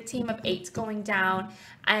have a big team of 8 going down,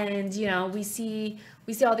 and we see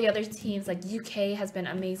all the other teams. Like UK has been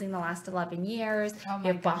amazing the last 11 years. Oh We my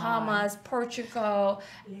have Bahamas, Portugal,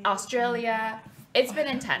 Australia. It's been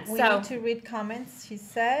intense. We So need to read comments. She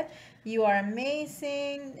said, "You are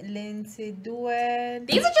amazing, Lindsay. Do it."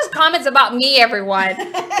 these are just comments about me, everyone.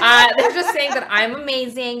 They're just saying that I'm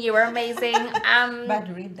amazing. You are amazing.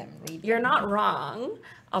 But read them. Read. You're not wrong.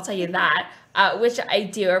 I'll tell you that, which I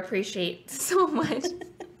do appreciate so much.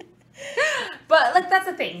 But that's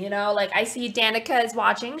the thing, I see Danica is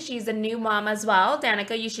watching. She's a new mom as well.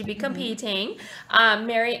 Danica, you should be competing.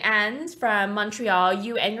 Mary Ann from Montreal,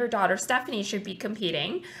 you and your daughter Stephanie should be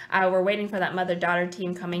competing. We're waiting for that mother-daughter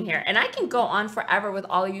team coming here. And I can go on forever with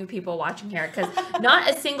all of you people watching here because not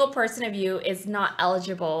a single person of you is not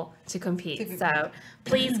eligible to compete. So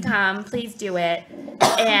please come, please do it.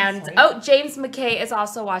 And James McKay is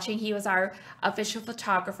also watching. He was our official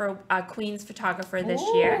photographer, Queen's photographer this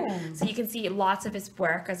year. So you can see lots of his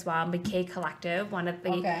work as well. McKay Collective, one of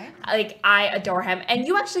the, I adore him. And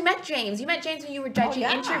you actually met James. You met James when you were judging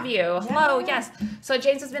interview. Hello, yes. So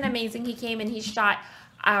James has been amazing. He came and he shot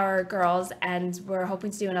our girls, and we're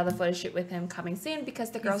hoping to do another photo shoot with him coming soon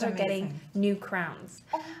because the girls are getting new crowns.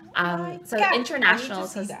 So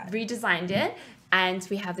Internationals has redesigned it, and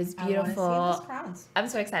we have this beautiful crowns. I'm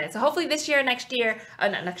so excited. So hopefully this year, next year,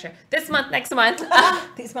 not next year, next month, this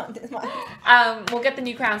month, we'll get the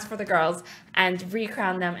new crowns for the girls and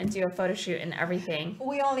recrown them and do a photo shoot and everything.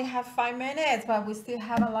 We only have 5 minutes, but we still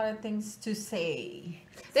have a lot of things to say.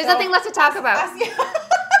 There's nothing left to talk about.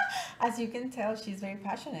 As you can tell, she's very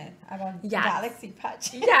passionate about Galaxy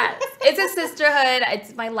Pageant. Yes, it's a sisterhood.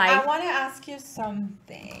 It's my life. I want to ask you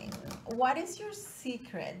something. What is your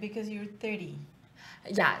secret? Because you're 30.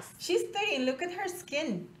 Yes. She's 30 and look at her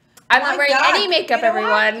skin. I'm not wearing any makeup,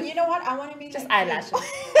 everyone. You know what? I want to be just like eyelashes.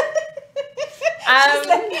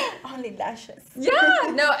 Only lashes.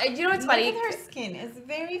 Yeah. No, you know what's funny? Look at her skin.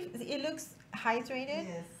 It looks hydrated.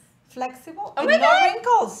 Yes. Flexible. Oh my God. No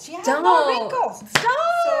wrinkles. She has no wrinkles. Stop.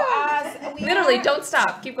 So as we literally, don't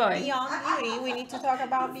stop. Keep going. Beyond beauty, we need to talk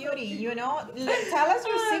about beauty. Tell us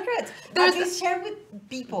your secrets. At least share with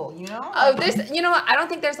people. Oh, there's. You know what? I don't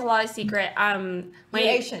think there's a lot of secret. You're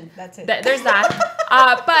Asian. That's it. There's that.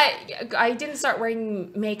 But I didn't start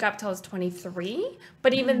wearing makeup till I was 23.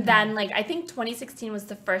 But even then, I think 2016 was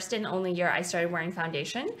the first and only year I started wearing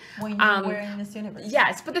foundation. When you were in Miss Universe.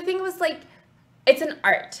 Yes, but the thing was it's an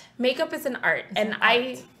art. Makeup is an art,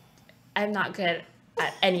 I'm not good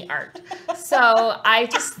at any art. So I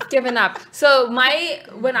just given up. So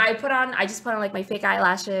when I just put on like my fake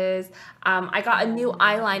eyelashes. I got a new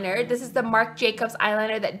eyeliner. This is the Marc Jacobs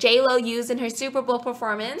eyeliner that J-Lo used in her Super Bowl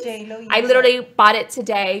performance. I literally bought it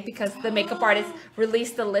today because the makeup artist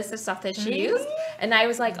released the list of stuff that she used. And I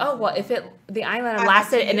was like, oh, well, if the eyeliner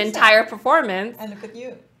lasted an entire performance. And look at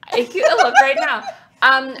you. I look right now.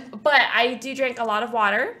 But I do drink a lot of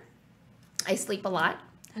water. I sleep a lot.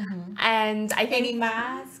 And I think any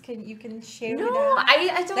mask you can share with us?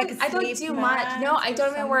 I don't Like I don't do much. No, I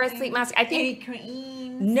don't even wear a sleep mask. I think any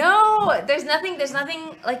creams? no, there's nothing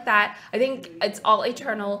like that. I think it's all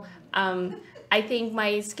eternal. I think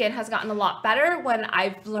my skin has gotten a lot better when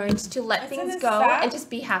I've learned to let things go and just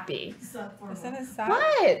be happy. Isn't it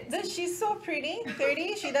sad? What? She's so pretty,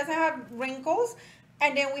 30. She doesn't have wrinkles.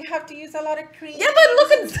 And then we have to use a lot of cream. Yeah, but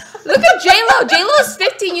look at J-Lo. J-Lo is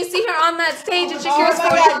 15. You see her on that stage, and Shakira's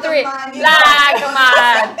 43. Come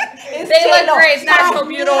on. They look great. It's natural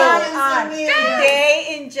beauty.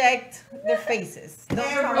 They inject their faces.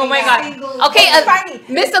 Oh my God. Okay,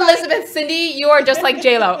 Miss Elizabeth, Sindy, you are just like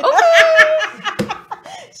J-Lo. Okay.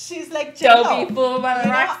 She's like J-Lo. Don't be fooled by the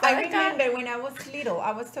rocks. I remember when I was little,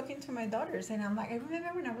 I was talking to my daughters, and I'm like, I remember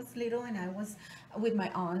when I was little and I was with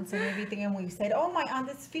my aunts and everything, and we said, oh, my aunt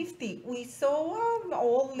is 50. We saw an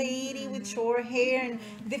old lady with short hair, and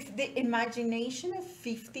the imagination of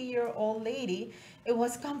 50-year-old lady, it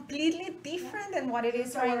was completely different than what it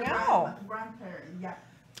is right now.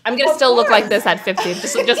 I'm going to still look like this at 50.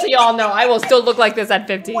 Just so y'all know, I will still look like this at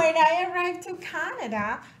 50. When I arrived to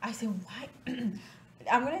Canada, I said, why?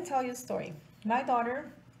 I'm going to tell you a story. My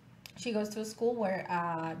daughter, she goes to a school where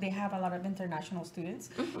they have a lot of international students.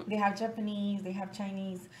 They have Japanese, they have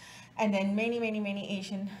Chinese, and then many, many, many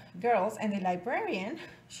Asian girls. And the librarian,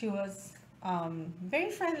 she was very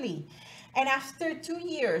friendly. And after 2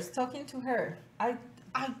 years talking to her, I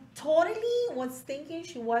totally was thinking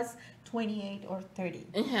she was 28 or 30.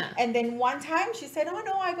 And then one time she said, oh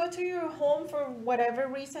no, I go to your home for whatever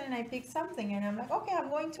reason and I picked something. And I'm like, okay, I'm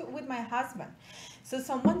going to with my husband. So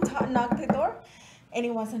someone knocked the door, and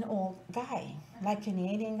it was an old guy, like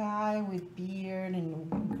Canadian guy with beard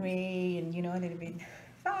and gray and, you know, a little bit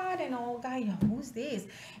fat and old guy. Who's this?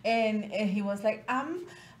 And he was like, I'm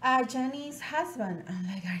Jenny's husband. I'm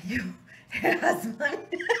like, are you her husband?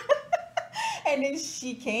 And then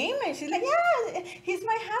she came and she's like, yeah, he's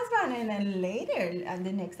my husband. And then later, and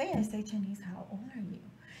the next day, I said, Janice, how old are you?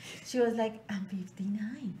 She was like, I'm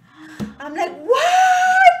 59. I'm like,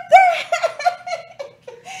 what the heck?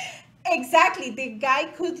 Exactly. The guy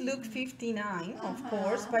could look 59, of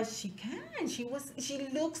course, but she can. She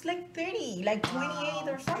looks like 30, like 28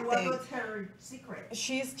 or something. What was her secret?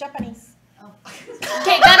 She's Japanese.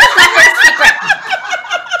 Okay, that is not her secret.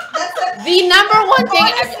 The number one thing,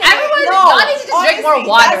 y'all need to just drink more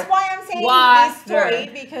water. That's why I'm saying this story,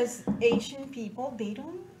 because Asian people, they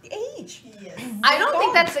don't age. Yes. I don't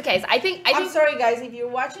think that's the case. I think I'm sorry, guys. If you're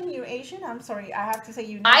watching, you're Asian. I'm sorry. I have to say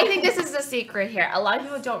you. I think this is the secret here. A lot of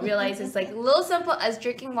people don't realize it's like little simple as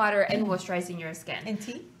drinking water and moisturizing your skin. And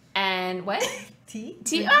tea. And what? Tea?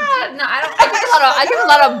 No, I drink a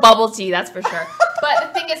lot of bubble tea, that's for sure. But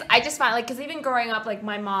the thing is, I just find, like, because even growing up, like,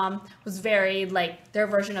 my mom was very, like, their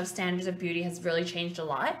version of standards of beauty has really changed a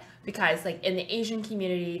lot. Because, like, in the Asian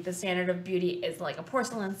community, the standard of beauty is, like, a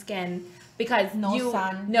porcelain skin. Because no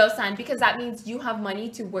sun. Because that means you have money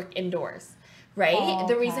to work indoors. Right? Oh,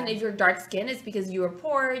 the reason if you're dark skin is because you were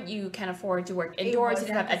poor, you can't afford to work indoors, you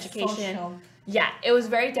didn't have education. Yeah, it was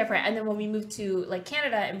very different. And then when we moved to like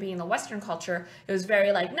Canada and being in the Western culture, it was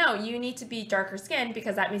very like, no, you need to be darker skinned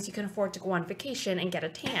because that means you can afford to go on vacation and get a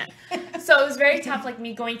tan. So it was very tough, like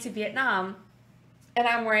me going to Vietnam and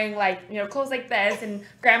I'm wearing like, you know, clothes like this and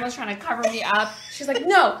grandma's trying to cover me up. She's like,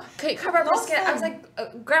 no, cover up your skin. I was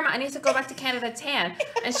like, grandma, I need to go back to Canada tan.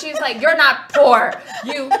 And she was like, you're not poor.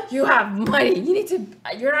 You have money.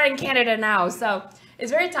 You're not in Canada now. So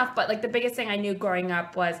it's very tough. But like the biggest thing I knew growing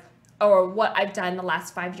up was, or what I've done the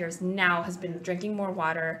last 5 years now has been drinking more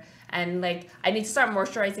water. And like, I need to start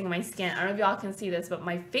moisturizing my skin. I don't know if y'all can see this, but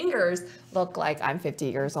my fingers look like I'm 50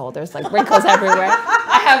 years old. There's like wrinkles everywhere.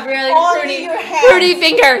 I have really pretty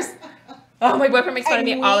fingers. Oh, my boyfriend makes fun of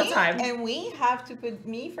me all the time. And we have to put,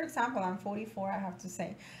 me, for example, I'm 44, I have to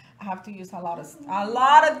say. I have to use a lot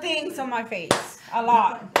of things on my face. A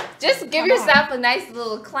lot. Just give yourself a nice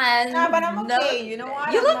little cleanse. No, but I'm okay. You know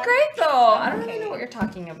what? You look great though. I don't really know what you're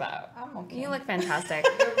talking about. I'm okay. You look fantastic.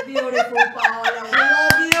 You're beautiful, Paola. We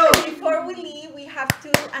love you. Before we leave, we have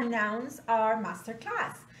to announce our master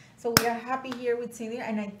class. So we are happy here with Sindy,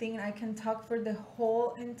 and I think I can talk for the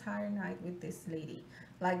whole entire night with this lady.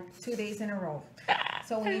 like 2 days in a row.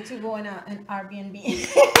 So we need to go in an Airbnb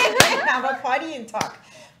and have a party and talk.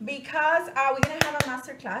 Because we're going to have a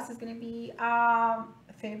master class. It's going to be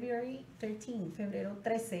February 13, febrero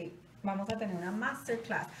 13. Vamos a tener una master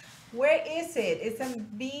class. Where is it? It's in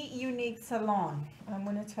Be Unique Salon. I'm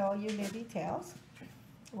going to tell you the details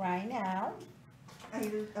right now. Ahí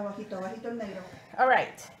abajito, abajito el negro. All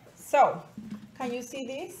right. So, can you see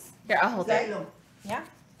this? Here, I'll hold it. Záelo. Yeah?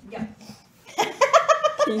 Yeah.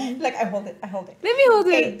 Like, I hold it. Let me hold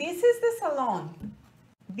it. This is the salon.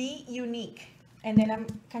 Be Unique. And then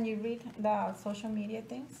can you read the social media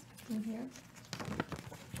things in here?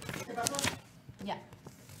 ¿Qué pasó? Yeah.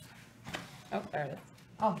 Oh, there it is.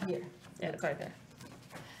 Oh, here. Yeah, it's right there.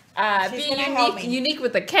 She's Be gonna help me. unique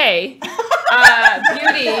with a K.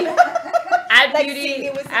 Beauty. At Like beauty. Sindy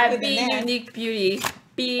was At with Be an S. Unique Beauty.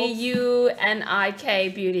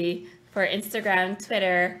 BUNIK Beauty for Instagram,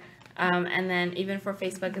 Twitter, and then even for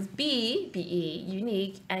Facebook is BE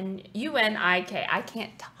Unique and UNIK. I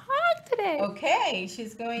can't talk today. Okay,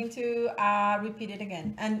 she's going to repeat it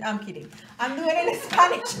again. And I'm kidding. I'm doing it in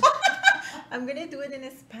Spanish. I'm going to do it in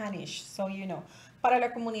Spanish, so you know. Para la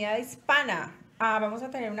comunidad hispana, vamos a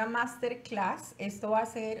tener una masterclass. Esto va a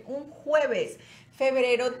ser un jueves,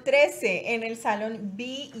 febrero 13, en el salón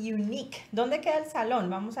Be Unique. ¿Dónde queda el salón?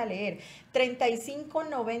 Vamos a leer.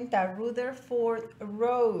 3590 Rutherford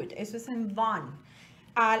Road. Eso es en Vaughan.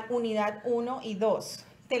 Al unidad 1 y 2.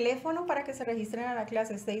 Teléfono para que se registren a la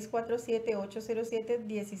clase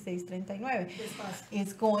 647-807-1639.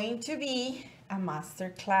 It's going to be a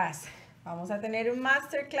master class. Vamos a tener un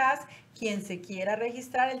masterclass. Quien se quiera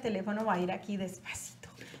registrar, el teléfono va a ir aquí despacito.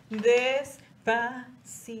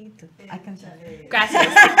 Despacito. I can tell.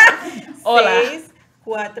 Gracias. Hola.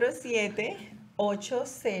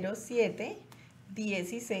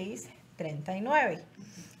 647-807-1639.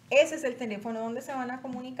 Ese es el teléfono donde se van a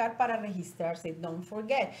comunicar para registrarse. Don't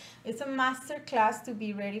forget, it's a masterclass to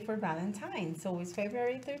be ready for Valentine's. So it's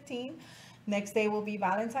February 13. Next day will be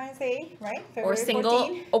Valentine's Day, right? Or February Single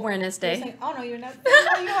 14. Awareness Day. Oh no, you're not.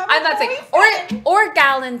 You have I'm a not saying, boyfriend. or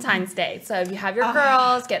Galentine's Day. So if you have your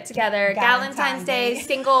girls get together, Galentine's Day, Day.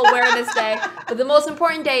 Single Awareness Day. But the most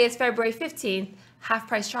important day is February 15th, half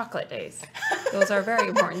price chocolate days. Those are very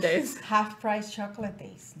important days. Half price chocolate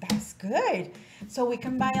days. That's good. So we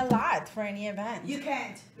can buy a lot for any event. You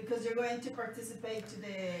can't, because you're going to participate to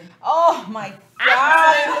the... Oh my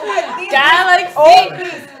God. Galaxy.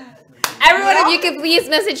 Oh, Everyone, if you could please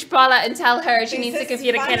message Paula and tell her she needs to is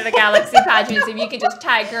compete in funny. Canada Galaxy pageants. If you could just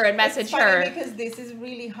tag her and message it's funny her. because this is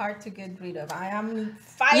really hard to get rid of. I am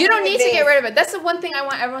fighting You don't with need to this. get rid of it. That's the one thing I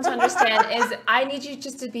want everyone to understand is I need you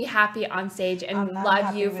just to be happy on stage and I'm not love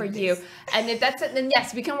happy you with for this. you. And if that's it, then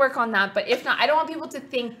yes, we can work on that. But if not, I don't want people to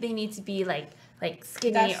think they need to be like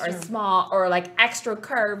skinny That's or true. small or like extra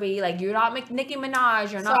curvy. Like you're not Nicki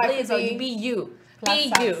Minaj. You're not I could Lizzo. be You be you. Plus Be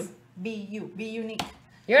size. you. Be you. Be unique.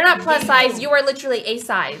 You're not plus size. You are literally a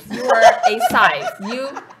size. You are a size. You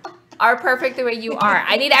are perfect the way you are.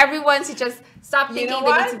 I need everyone to just stop You thinking know they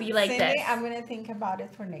what? need to be like Cindy, this. I'm going to think about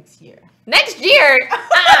it for next year. Next year?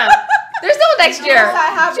 There's no next year.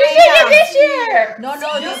 I have She's Reina. doing it this year. No, You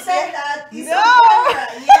this said year. that. It's No. on camera.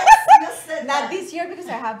 Yes, you said Not that. this year because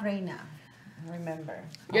I have Reina. Remember.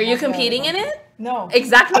 Are you competing in it? No.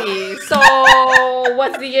 Exactly. So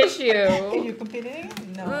what's the Are issue? you competing?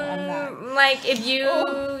 No, I'm not. Like if you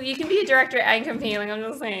can be a director and compete. Like I'm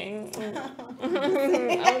just saying.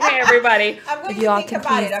 Okay, everybody. I'm going If to you all think can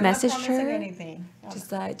about it. please I'm message not promising her. anything. Just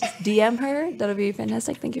DM her. That'll be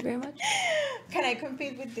fantastic. Thank you very much. Can I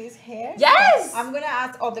compete with this hair? Yes! I'm going to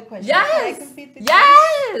ask all the questions. Yes! Can I compete with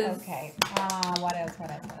Yes! this? Okay. What else?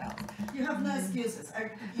 You have no excuses.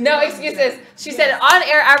 No excuses. She said on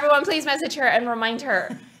air, everyone please message her and remind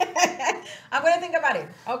her. I'm going to think about it.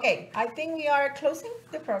 Okay. I think we are closing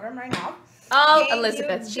the program right now. Oh, Thank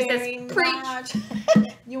Elizabeth. you She says, very preach. much.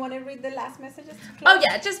 You want to read the last messages? To Oh close?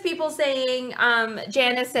 yeah, just people saying.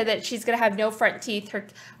 Janice said that she's gonna have no front teeth.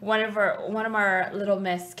 One of our little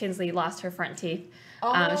Miss Kinsley lost her front teeth.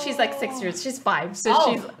 She's like 6 years. She's 5, so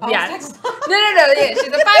she's yeah. I was like, No. Yeah, she's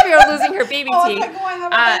a 5-year-old losing her baby I was teeth. like, oh, I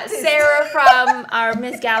have a dentist. Sarah from our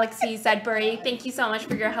Miss Galaxy Sudbury. Thank you so much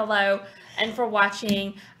for your hello and for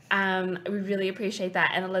watching. We really appreciate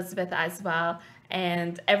that, and Elizabeth as well.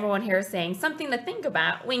 And everyone here is saying something to think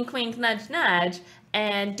about. Wink, wink, nudge, nudge,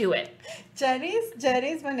 and do it.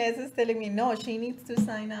 Janice Vanessa is telling me no, she needs to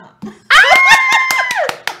sign up.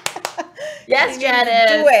 Yes, She needs to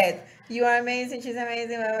Janice. do it. You are amazing. She's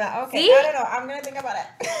amazing. Blah, blah, blah. Okay, See? I don't know. I'm gonna think about it.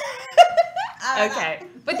 I don't Okay,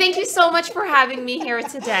 but thank you so much for having me here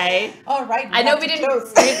today. know. All right. I know have we to didn't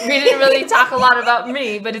close. we didn't really talk a lot about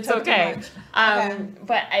me, but it's Talk too okay. much.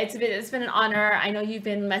 But it's been an honor. I know you've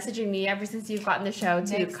been messaging me ever since you've gotten the show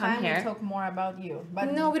to Next come time here. we talk more about you.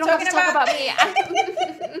 But No, we don't have to talk about me.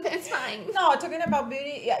 It's fine. No, talking about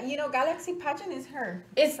beauty, you know, Galaxy Pageant is her.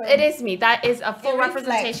 It is me. That is a full It reflects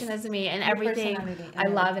representation as me and your everything personality I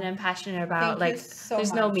love and am passionate about. Thank you Like, so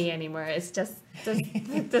there's no much. me anymore. It's just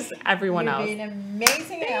everyone You're else. being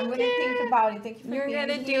amazing. I'm going to think about it. Thank you for You're being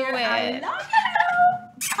gonna do here. I it. love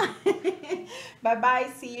you. Bye-bye.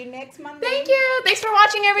 See you next Monday. Thank you. Thanks for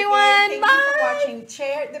watching, everyone. Thank Bye. you for watching.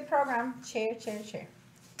 Share the program. Share.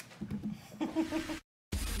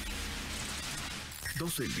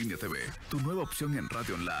 12 en Línea TV, tu nueva opción en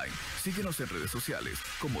radio online. Síguenos en redes sociales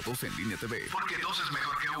como 12 en Línea TV. Porque 2 es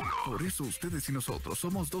mejor que 1. Por eso ustedes y nosotros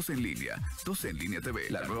somos 2 en Línea. 12 en Línea TV,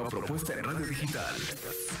 la nueva propuesta en radio digital.